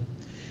big one.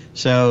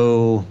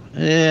 So,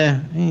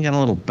 you got a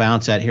little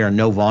bounce out here,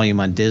 no volume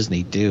on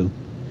Disney, too.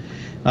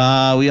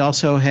 We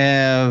also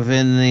have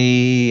in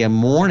the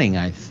morning,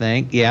 I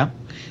think,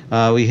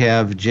 we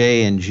have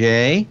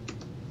J&J.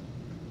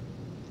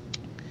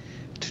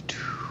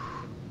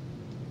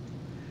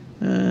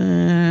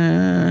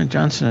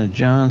 Johnson &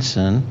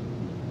 Johnson.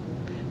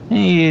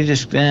 I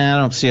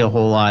don't see a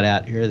whole lot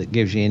out here that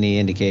gives you any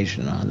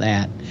indication on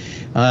that.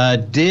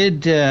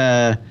 Did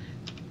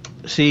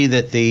see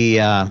that the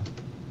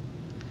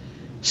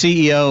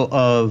CEO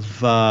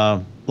of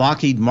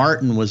Lockheed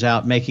Martin was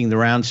out making the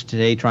rounds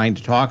today trying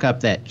to talk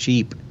up that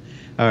chip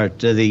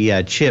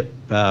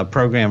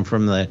program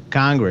from the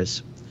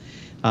Congress.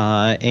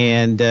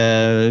 And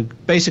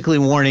basically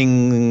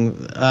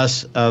warning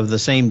us of the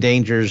same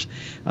dangers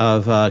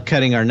of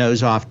cutting our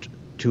nose off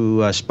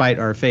to spite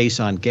our face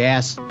on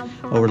gas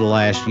over the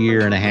last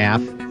year and a half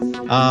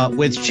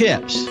with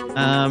chips.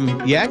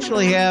 You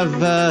actually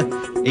have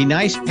a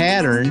nice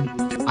pattern.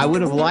 I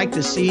would have liked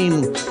to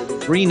seen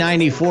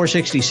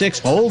 394.66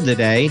 hold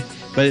today,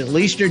 but at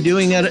least you're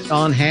doing it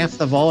on half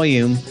the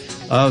volume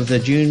of the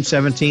June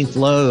 17th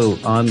low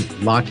on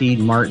Lockheed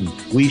Martin.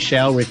 We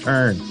shall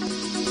return.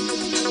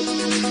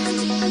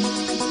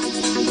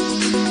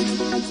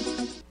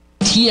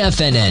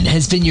 TFNN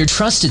has been your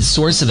trusted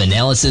source of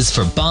analysis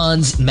for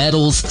bonds,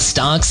 metals,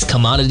 stocks,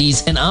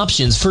 commodities, and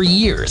options for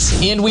years.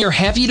 And we are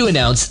happy to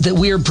announce that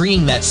we are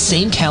bringing that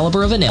same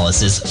caliber of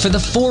analysis for the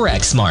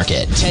Forex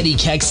market. Teddy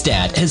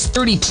Keckstad has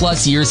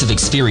 30-plus years of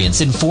experience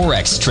in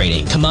Forex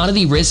trading,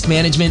 commodity risk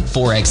management,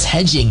 Forex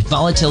hedging,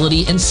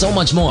 volatility, and so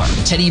much more.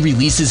 Teddy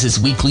releases his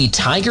weekly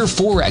Tiger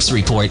Forex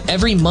report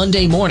every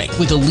Monday morning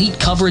with elite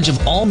coverage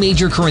of all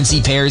major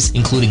currency pairs,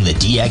 including the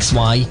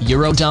DXY,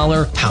 Euro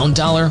dollar, Pound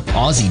dollar,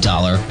 Aussie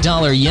dollar,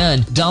 dollar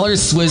yen, dollar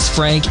Swiss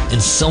franc,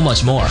 and so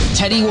much more.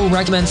 Teddy will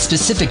recommend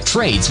specific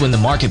trades when the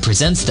market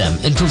presents them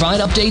and provide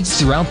updates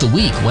throughout the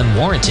week when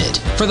warranted.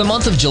 For the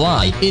month of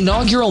July,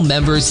 inaugural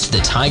members to the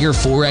Tiger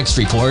Forex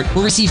Report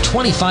will receive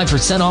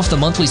 25% off the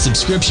monthly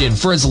subscription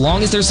for as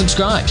long as they're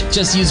subscribed.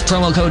 Just use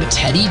promo code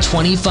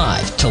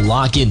TEDDY25 to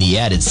lock in the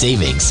added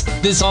savings.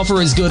 This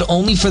offer is good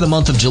only for the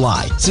month of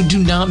July, so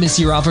do not miss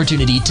your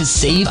opportunity to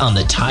save on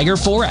the Tiger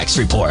Forex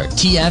Report.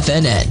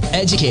 TFNN,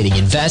 educating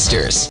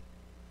investors.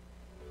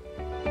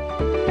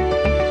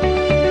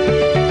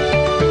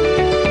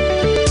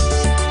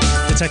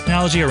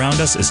 Technology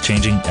around us is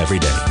changing every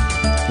day.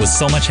 With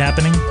so much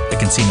happening, it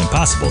can seem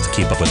impossible to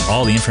keep up with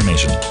all the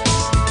information.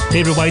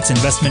 David White's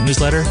investment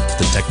newsletter,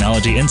 The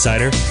Technology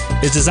Insider,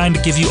 is designed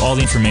to give you all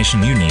the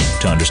information you need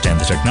to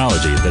understand the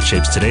technology that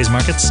shapes today's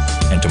markets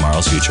and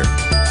tomorrow's future.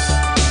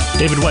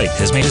 David White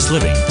has made his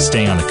living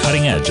staying on the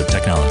cutting edge of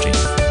technology.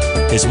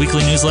 His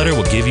weekly newsletter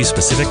will give you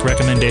specific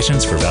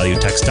recommendations for value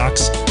tech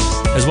stocks,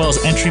 as well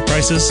as entry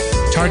prices,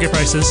 target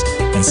prices,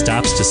 and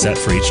stops to set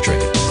for each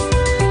trade.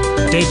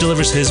 Dave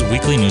delivers his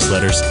weekly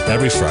newsletters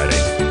every Friday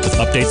with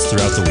updates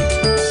throughout the week.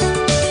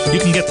 You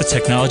can get the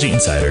Technology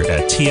Insider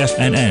at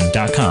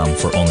TFNN.com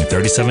for only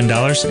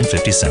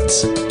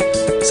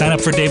 $37.50. Sign up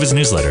for David's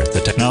newsletter,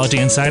 The Technology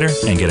Insider,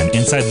 and get an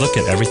inside look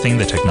at everything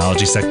the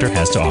technology sector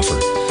has to offer.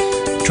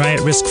 Try it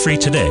risk-free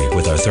today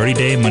with our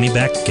 30-day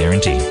money-back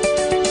guarantee.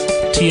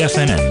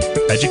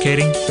 TFNN,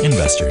 educating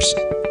investors.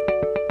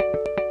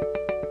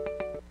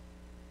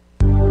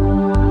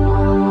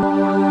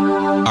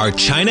 Are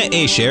China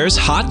A-shares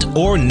hot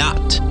or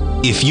not?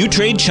 If you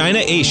trade China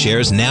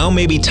A-shares, now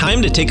may be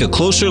time to take a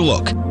closer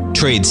look.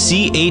 Trade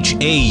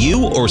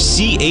CHAU or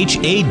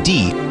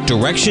CHAD,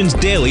 Directions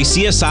Daily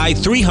CSI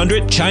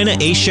 300 China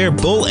A-share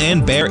Bull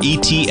and Bear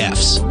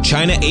ETFs.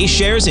 China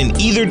A-shares in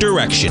either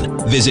direction.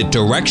 Visit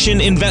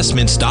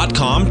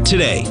directioninvestments.com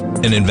today.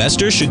 An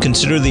investor should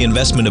consider the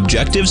investment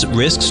objectives,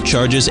 risks,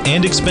 charges,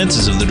 and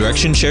expenses of the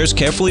Direction shares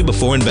carefully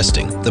before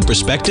investing. The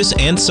prospectus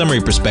and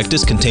summary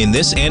prospectus contain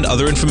this and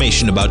other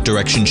information about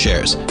Direction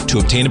shares. To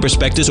obtain a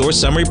prospectus or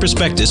summary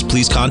prospectus,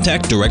 please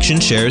contact Direction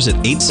shares at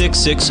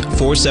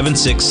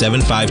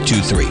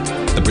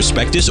 866-476-7523. The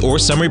prospectus or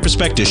summary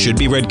prospectus should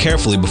be read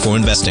carefully before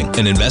investing.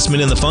 An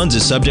investment in the funds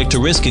is subject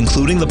to risk,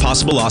 including the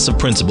possible loss of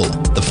principal.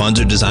 The funds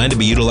are designed to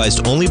be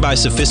utilized only by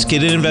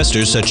sophisticated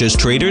investors such as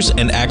traders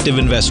and active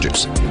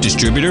investors.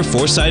 Distributor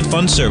Foreside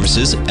Fund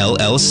Services,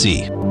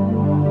 LLC.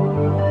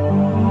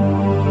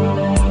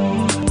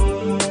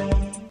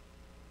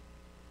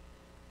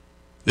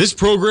 This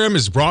program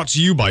is brought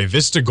to you by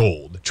Vista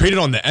Gold, traded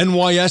on the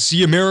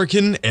NYSE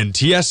American and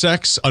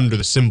TSX under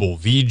the symbol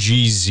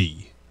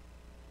VGZ.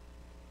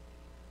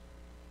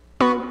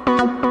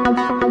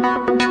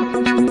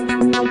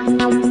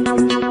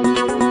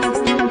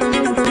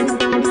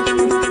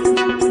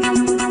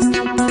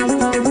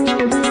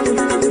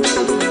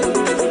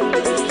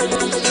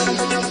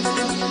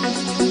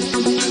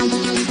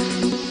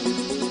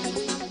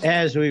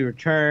 As we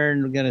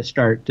return, we're going to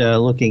start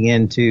looking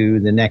into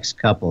the next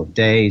couple of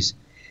days.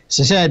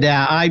 So I said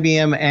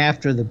IBM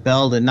after the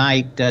bell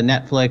tonight,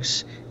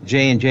 Netflix,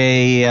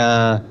 J&J.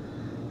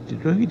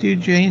 Did we do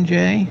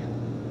J&J?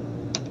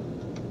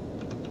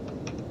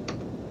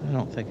 I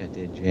don't think I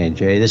did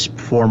J&J. This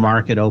before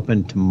market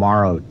open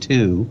tomorrow,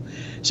 too.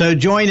 So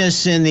join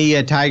us in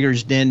the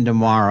Tiger's Den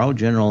tomorrow.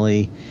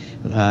 Generally,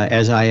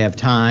 as I have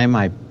time,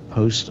 I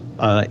post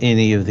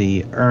any of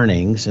the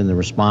earnings and the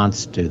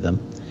response to them.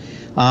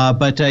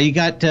 But you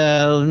got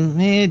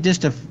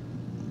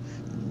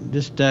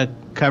just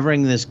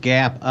covering this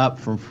gap up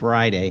from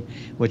Friday,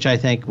 which I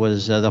think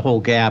was the whole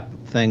gap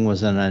thing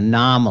was an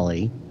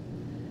anomaly.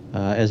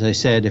 As I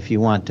said, if you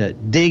want to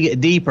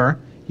dig deeper,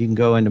 you can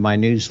go into my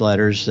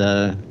newsletters,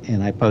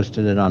 and I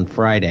posted it on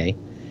Friday.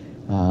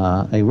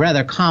 A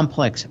rather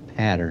complex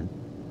pattern.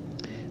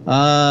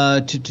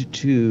 But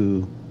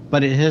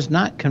it has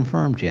not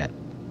confirmed yet,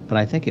 but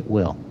I think it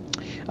will.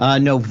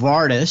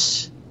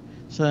 Novartis.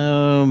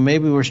 So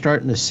maybe we're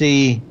starting to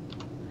see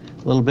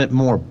a little bit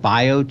more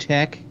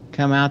biotech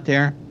come out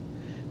there.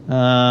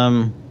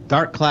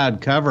 Dark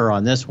cloud cover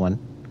on this one,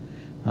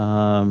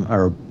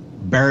 or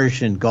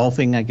bearish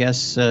engulfing, I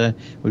guess,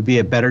 would be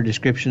a better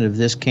description of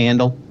this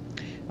candle,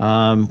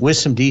 with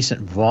some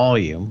decent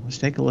volume. Let's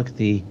take a look at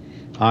the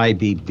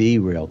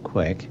IBB real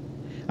quick.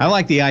 I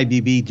like the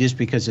IBB just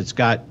because it's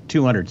got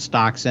 200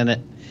 stocks in it,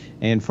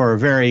 and for a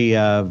very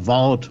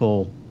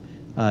volatile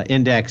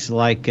index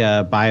like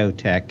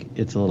biotech,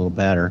 it's a little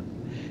better.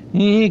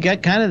 You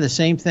got kind of the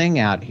same thing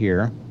out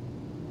here,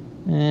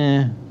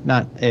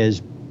 not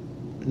as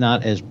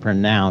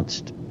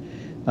pronounced.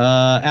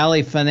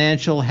 Alley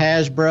Financial,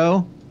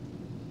 Hasbro.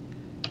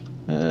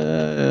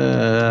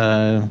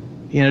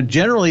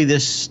 Generally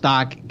this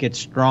stock gets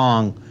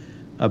strong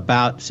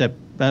about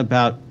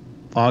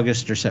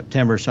August or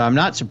September, so I'm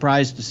not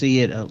surprised to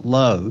see it at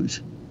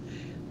lows.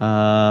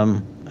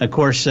 Of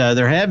course,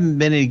 there haven't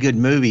been any good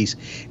movies,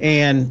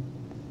 and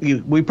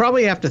we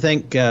probably have to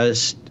thank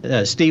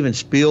Steven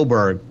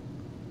Spielberg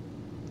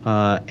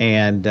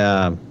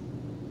and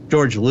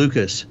George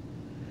Lucas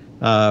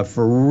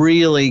for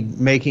really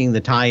making the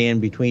tie-in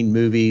between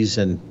movies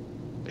and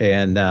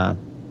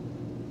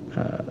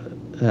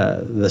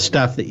the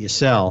stuff that you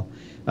sell.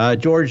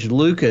 George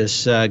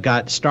Lucas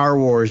got Star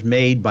Wars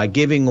made by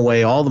giving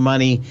away all the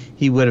money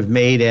he would have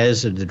made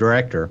as a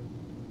director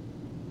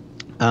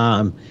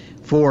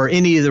for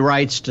any of the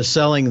rights to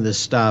selling this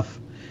stuff,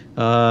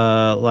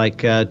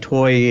 like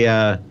toy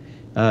Luke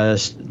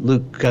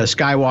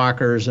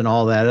Skywalkers and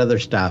all that other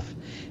stuff.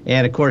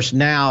 And of course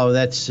now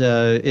that's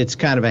it's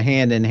kind of a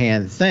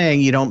hand-in-hand thing.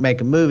 You don't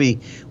make a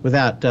movie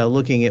without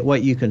looking at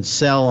what you can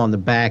sell on the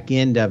back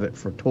end of it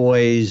for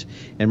toys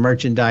and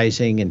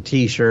merchandising and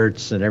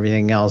T-shirts and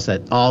everything else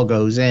that all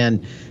goes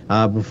in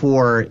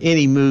before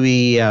any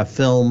movie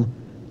film.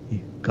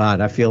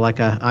 God, I feel like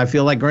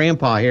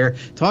Grandpa here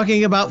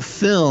talking about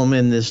film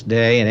in this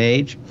day and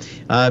age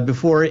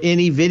before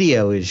any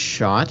video is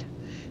shot.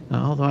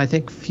 Although I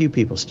think few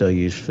people still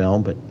use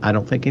film, but I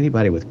don't think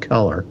anybody with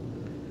color.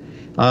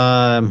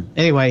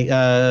 Anyway,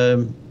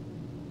 doesn't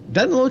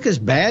look as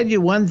bad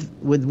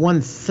would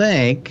one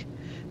think,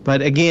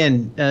 but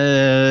again,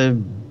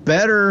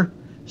 better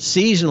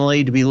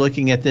seasonally to be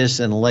looking at this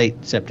in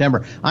late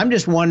September. I'm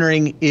just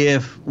wondering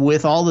if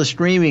with all the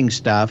streaming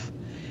stuff,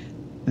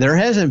 there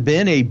hasn't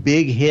been a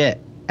big hit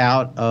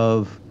out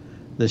of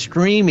the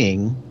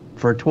streaming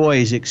for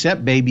toys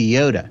except Baby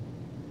Yoda.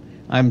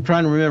 I'm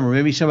trying to remember.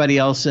 Maybe somebody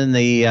else in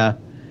the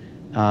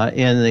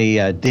in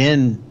the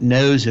den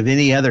knows of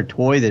any other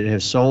toy that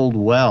has sold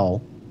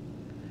well.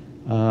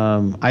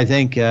 I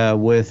think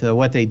with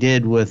what they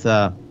did with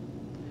the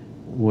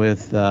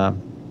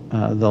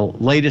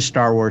latest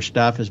Star Wars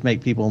stuff is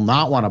make people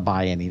not want to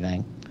buy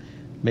anything.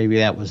 Maybe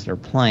that was their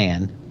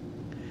plan,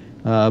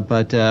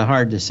 but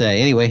hard to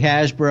say. Anyway,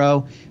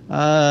 Hasbro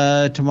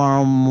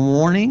tomorrow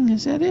morning,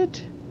 is that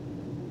it?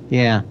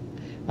 Yeah.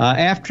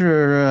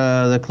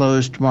 After the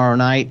close tomorrow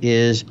night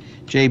is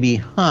JB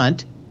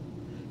Hunt,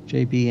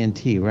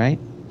 JB&T, right?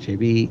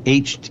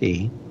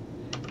 JBHT.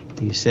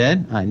 He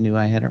said. I knew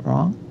I had it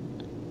wrong.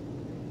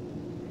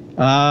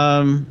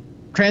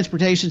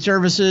 Transportation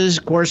services,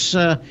 of course,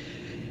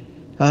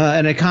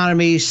 an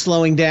economy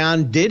slowing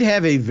down, did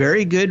have a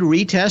very good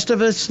retest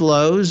of its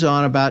lows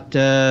on about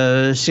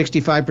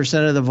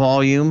 65% of the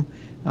volume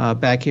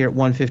back here at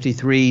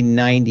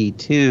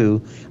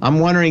 153.92. I'm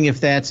wondering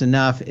if that's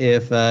enough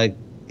if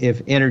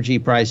energy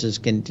prices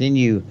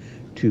continue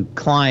to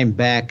climb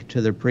back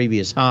to their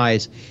previous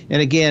highs.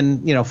 And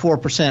again,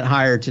 4%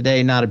 higher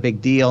today, not a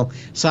big deal.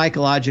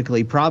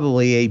 Psychologically,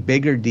 probably a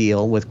bigger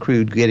deal with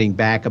crude getting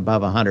back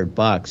above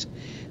 $100.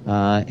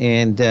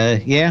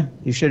 Yeah,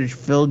 you should have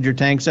filled your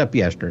tanks up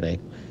yesterday.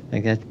 I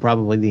think that's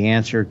probably the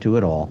answer to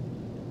it all.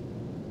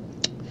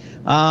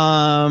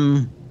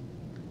 Yeah,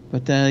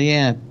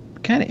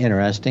 kind of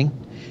interesting.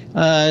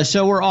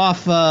 So we're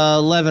off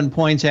 11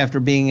 points after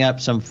being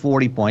up some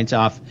 40 points,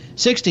 off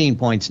 16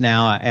 points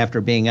now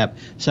after being up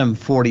some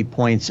 40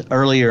 points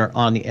earlier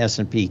on the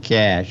S&P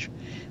cash.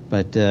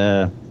 But,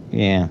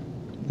 yeah,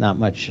 not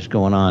much is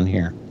going on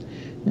here.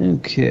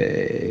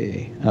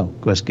 Okay. Oh,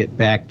 let's get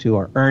back to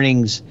our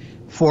earnings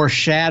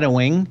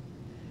foreshadowing.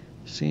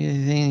 See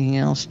anything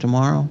else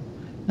tomorrow?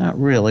 Not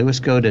really. Let's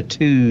go to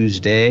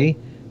Tuesday.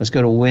 Let's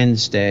go to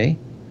Wednesday.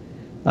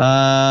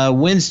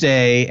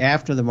 Wednesday,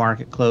 after the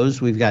market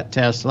closed, we've got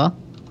Tesla.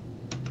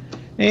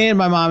 And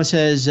my mom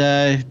says,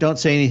 don't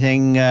say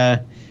anything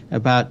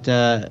about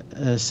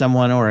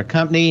someone or a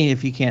company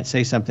if you can't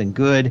say something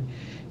good.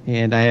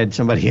 And I had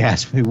somebody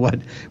ask me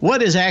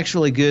what is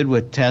actually good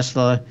with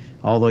Tesla,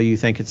 although you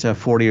think it's a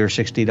 $40 or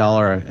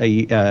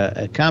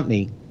 $60 a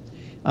company.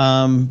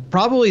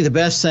 Probably the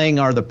best thing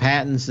are the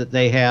patents that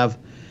they have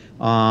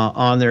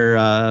on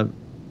their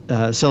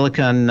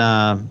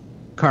silicon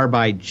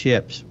carbide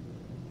chips.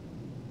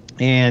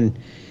 And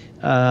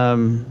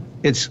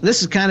this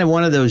is kind of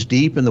one of those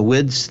deep in the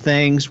woods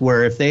things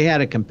where if they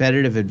had a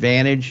competitive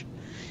advantage,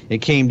 it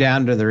came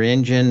down to their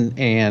engine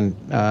and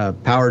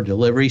power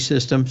delivery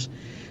systems.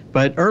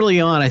 But early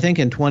on, I think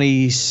in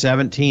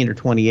 2017 or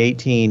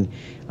 2018,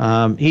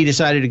 he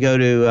decided to go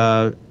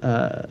to,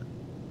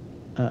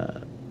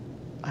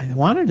 I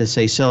wanted to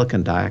say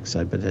silicon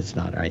dioxide, but that's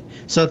not right.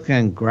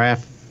 Silicon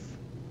graphene.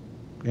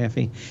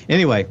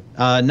 Anyway,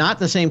 not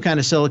the same kind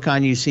of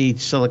silicon you see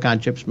silicon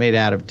chips made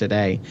out of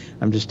today.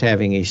 I'm just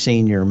having a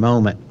senior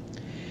moment.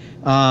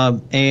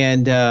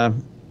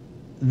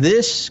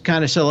 This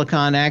kind of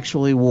silicon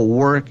actually will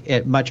work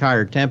at much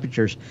higher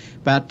temperatures.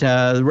 About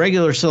the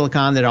regular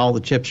silicon that all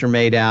the chips are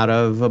made out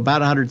of,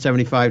 about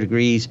 175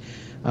 degrees,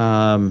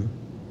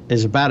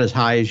 is about as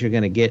high as you're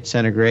going to get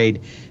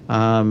centigrade.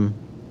 No,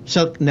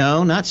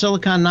 not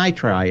silicon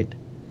nitride.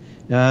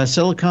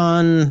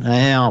 Silicon,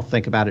 I'll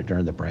think about it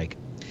during the break.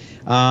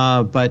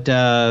 But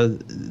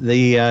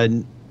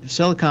the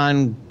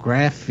silicon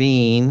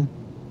graphene,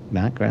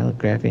 not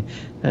graphene,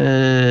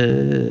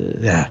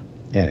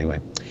 anyway,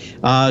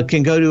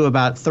 can go to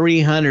about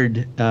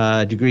 300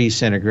 degrees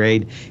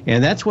centigrade,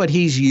 and that's what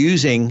he's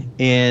using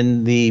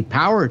in the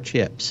power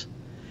chips.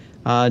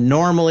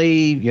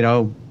 Normally,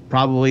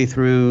 probably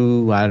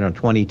through,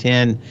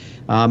 2010,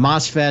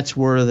 MOSFETs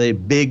were the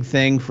big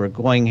thing for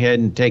going ahead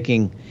and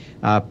taking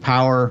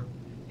power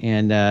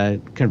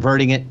and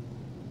converting it.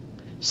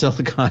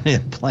 Silicon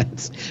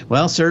implants.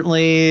 Well,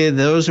 certainly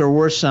those are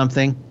worth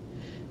something,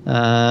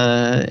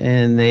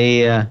 and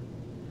they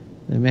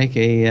make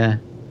a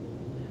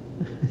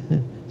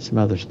some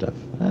other stuff.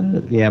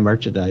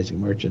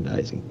 Merchandising.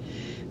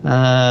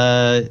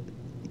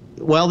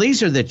 Well,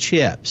 these are the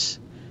chips,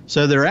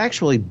 so they're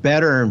actually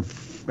better and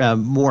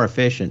more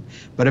efficient.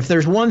 But if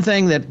there's one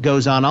thing that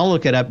goes on, I'll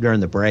look it up during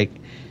the break.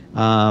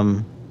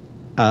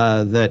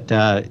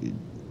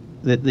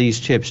 That these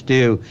chips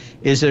do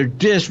is they're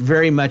just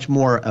very much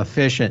more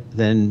efficient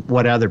than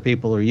what other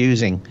people are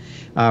using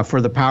for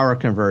the power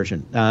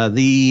conversion.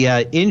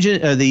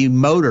 The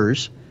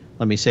motors,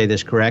 let me say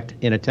this correct,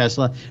 in a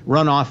Tesla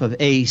run off of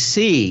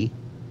AC,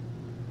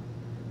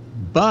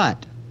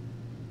 but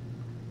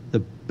the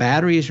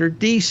batteries are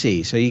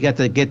DC. So you got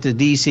to get the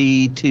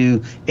DC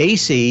to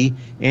AC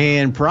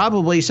and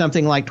probably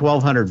something like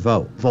 1,200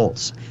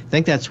 volts. I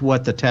think that's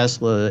what the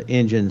Tesla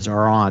engines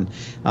are on.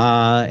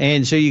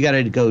 And so you got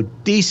to go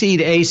DC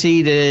to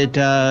AC to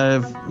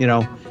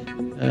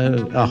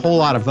a whole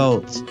lot of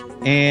volts.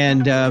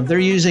 And they're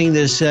using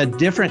this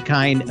different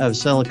kind of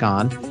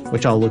silicon,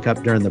 which I'll look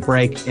up during the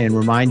break and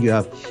remind you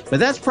of. But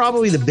that's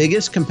probably the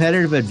biggest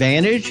competitive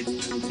advantage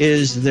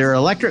is their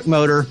electric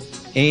motor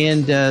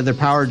and their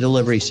power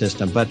delivery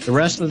system. But the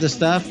rest of the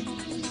stuff,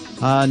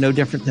 no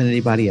different than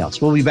anybody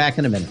else. We'll be back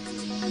in a minute.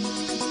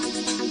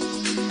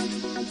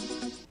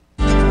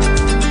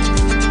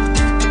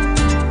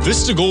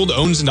 Vista Gold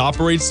owns and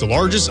operates the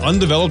largest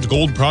undeveloped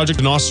gold project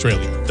in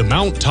Australia, the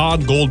Mount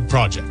Todd Gold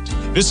Project.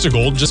 Vista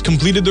Gold just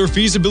completed their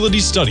feasibility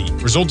study,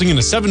 resulting in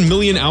a 7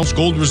 million ounce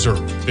gold reserve.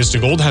 Vista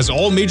Gold has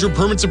all major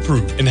permits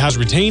approved and has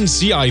retained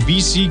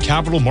CIBC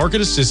capital market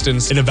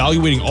assistance in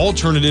evaluating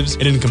alternatives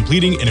and in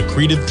completing an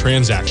accretive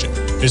transaction.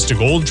 Vista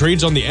Gold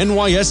trades on the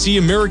NYSE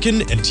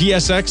American and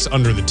TSX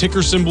under the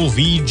ticker symbol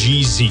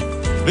VGZ.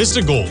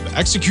 Vista Gold,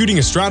 executing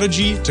a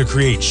strategy to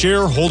create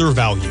shareholder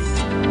value.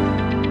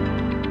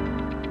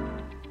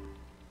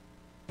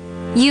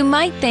 You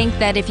might think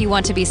that if you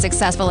want to be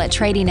successful at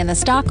trading in the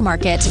stock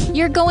market,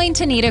 you're going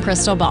to need a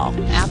crystal ball.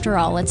 After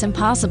all, it's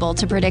impossible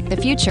to predict the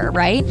future,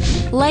 right?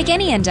 Like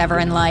any endeavor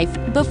in life,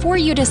 before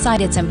you decide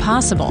it's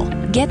impossible,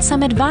 get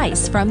some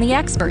advice from the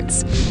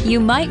experts. You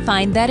might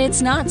find that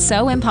it's not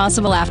so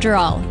impossible after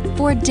all.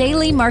 For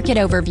daily market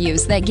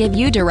overviews that give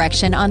you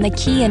direction on the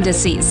key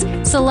indices,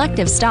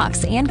 selective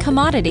stocks, and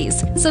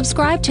commodities,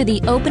 subscribe to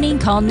the Opening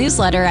Call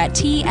newsletter at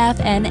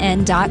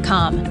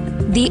TFNN.com.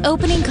 The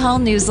Opening Call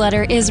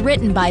newsletter is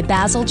written by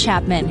Basil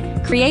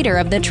Chapman, creator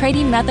of the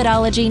trading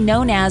methodology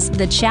known as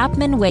the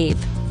Chapman Wave.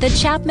 The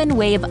Chapman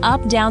Wave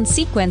up-down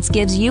sequence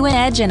gives you an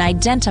edge in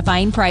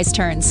identifying price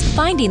turns,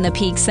 finding the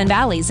peaks and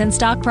valleys in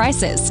stock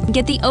prices.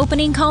 Get the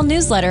Opening Call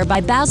newsletter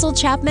by Basil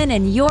Chapman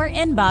in your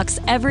inbox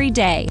every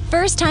day.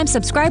 First-time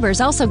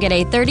subscribers also get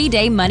a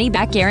 30-day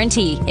money-back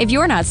guarantee. If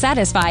you're not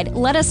satisfied,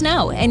 let us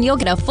know, and you'll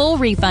get a full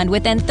refund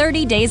within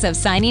 30 days of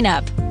signing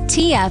up.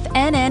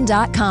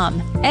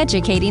 TFNN.com,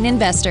 educating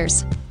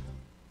investors.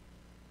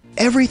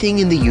 Everything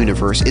in the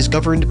universe is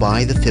governed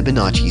by the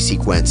Fibonacci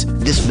sequence.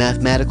 This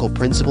mathematical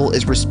principle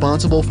is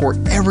responsible for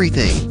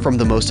everything from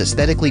the most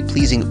aesthetically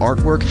pleasing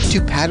artwork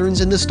to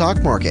patterns in the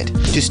stock market.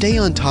 To stay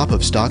on top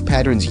of stock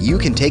patterns you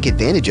can take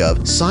advantage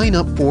of, sign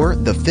up for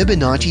the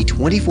Fibonacci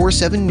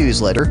 24/7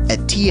 newsletter at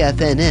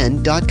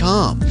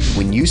TFNN.com.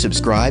 When you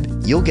subscribe,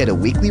 you'll get a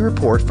weekly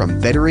report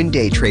from veteran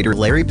day trader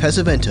Larry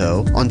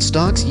Pesavento on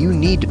stocks you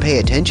need to pay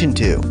attention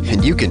to.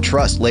 And you can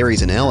trust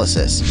Larry's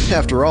analysis.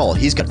 After all,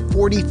 he's got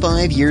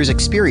 45 years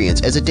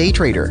experience as a day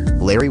trader.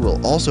 Larry will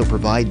also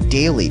provide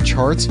daily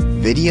charts,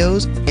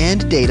 videos,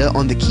 and data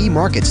on the key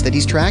markets that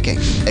he's tracking.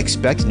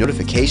 Expect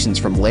notifications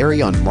from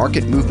Larry on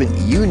market movement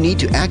you need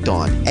to act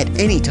on at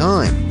any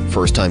time.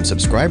 First-time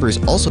subscribers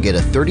also get a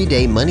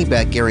 30-day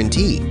money-back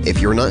guarantee. If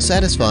you're not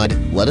satisfied,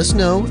 let us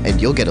know and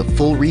you'll get a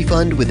full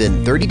refund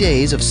within 30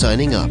 days of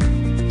signing up.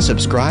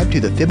 Subscribe to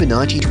the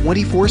Fibonacci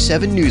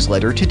 24/7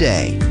 newsletter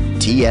today.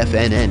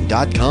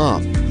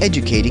 TFNN.com,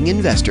 educating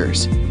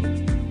investors.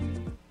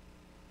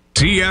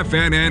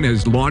 TFNN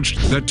has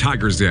launched the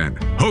Tiger's Den.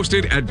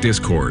 Hosted at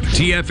Discord,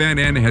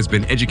 TFNN has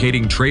been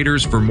educating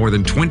traders for more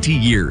than 20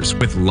 years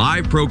with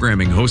live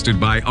programming hosted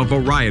by a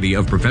variety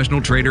of professional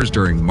traders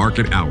during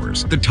market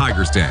hours. The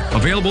Tiger's Den,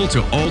 available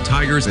to all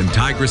tigers and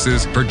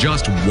tigresses for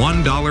just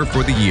 $1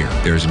 for the year.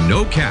 There's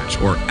no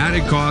catch or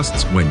added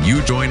costs when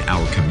you join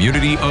our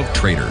community of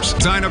traders.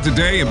 Sign up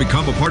today and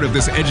become a part of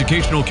this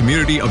educational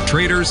community of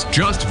traders.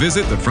 Just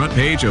visit the front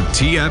page of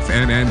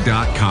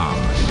TFNN.com.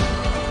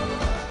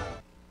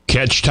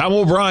 Catch Tom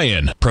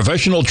O'Brien,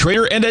 professional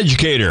trader and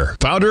educator,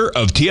 founder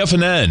of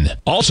TFNN.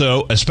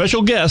 Also, a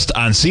special guest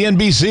on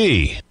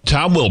CNBC.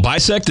 Tom will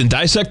bisect and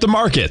dissect the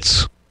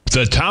markets.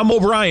 The Tom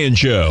O'Brien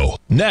Show,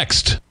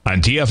 next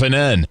on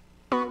TFNN.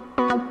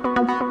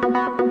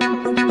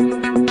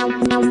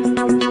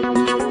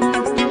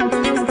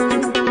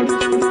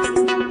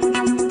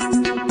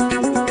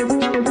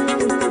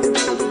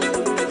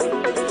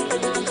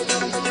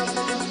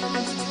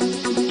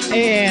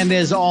 And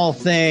as all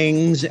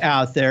things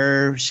out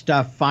there,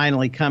 stuff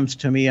finally comes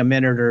to me a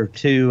minute or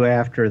two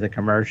after the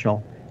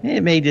commercial.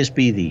 It may just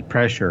be the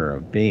pressure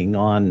of being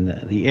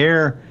on the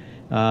air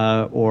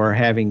or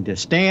having to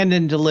stand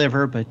and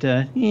deliver, but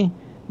a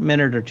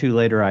minute or two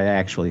later, I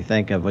actually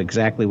think of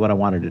exactly what I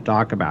wanted to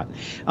talk about.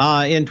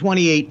 In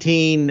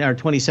 2018 or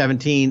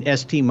 2017,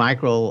 ST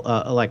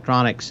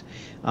Microelectronics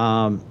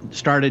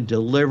started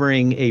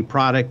delivering a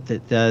product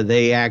that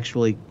they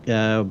actually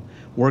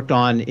worked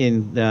on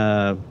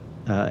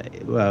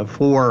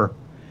for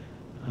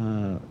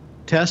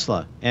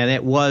Tesla, and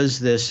it was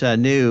this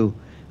new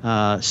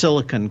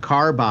silicon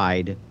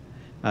carbide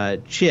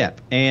chip,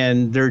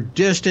 and there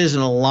just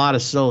isn't a lot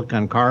of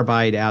silicon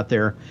carbide out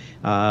there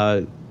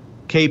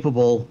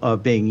capable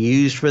of being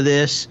used for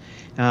this.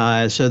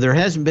 So there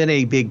hasn't been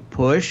a big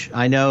push.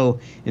 I know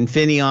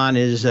Infineon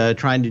is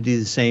trying to do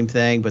the same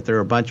thing, but there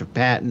are a bunch of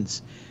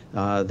patents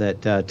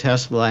that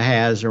Tesla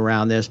has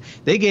around this.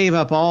 They gave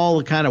up all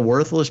the kind of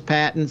worthless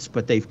patents,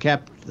 but they've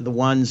kept the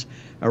ones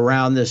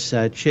around this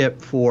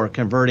chip for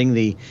converting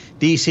the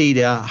DC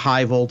to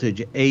high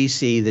voltage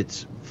AC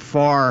that's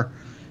far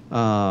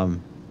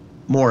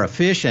more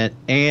efficient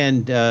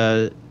and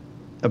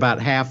about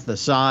half the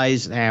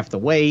size and half the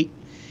weight.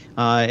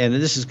 And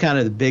this is kind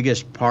of the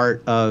biggest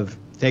part of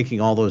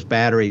taking all those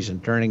batteries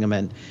and turning them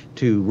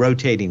into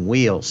rotating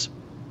wheels.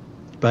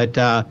 But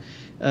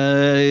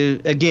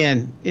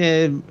Again,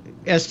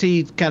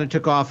 ST kind of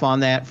took off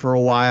on that for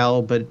a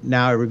while, but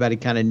now everybody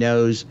kind of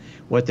knows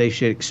what they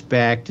should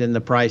expect, and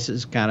the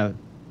prices kind of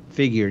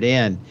figured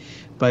in.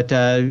 But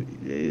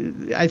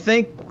I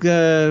think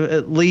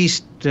at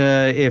least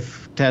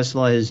if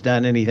Tesla has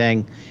done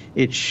anything,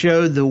 it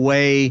showed the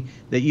way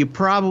that you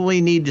probably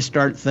need to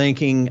start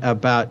thinking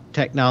about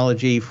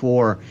technology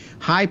for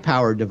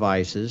high-powered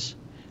devices,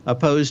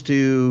 opposed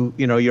to,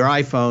 you know, your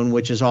iPhone,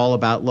 which is all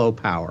about low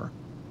power.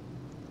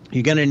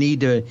 You're going to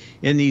need to,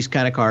 in these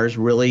kind of cars,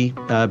 really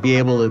be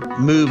able to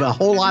move a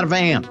whole lot of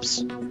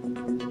amps.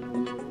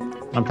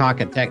 I'm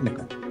talking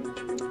technical.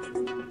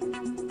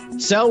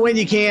 Sell when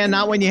you can,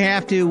 not when you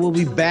have to. We'll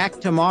be back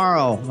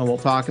tomorrow, and we'll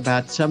talk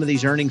about some of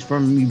these earnings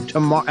from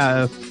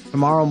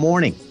tomorrow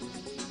morning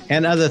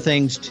and other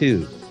things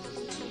too.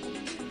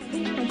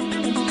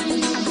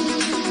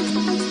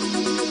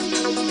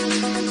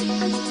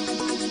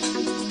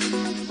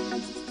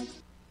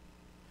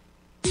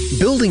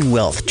 Building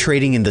wealth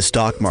trading in the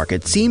stock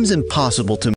market seems impossible to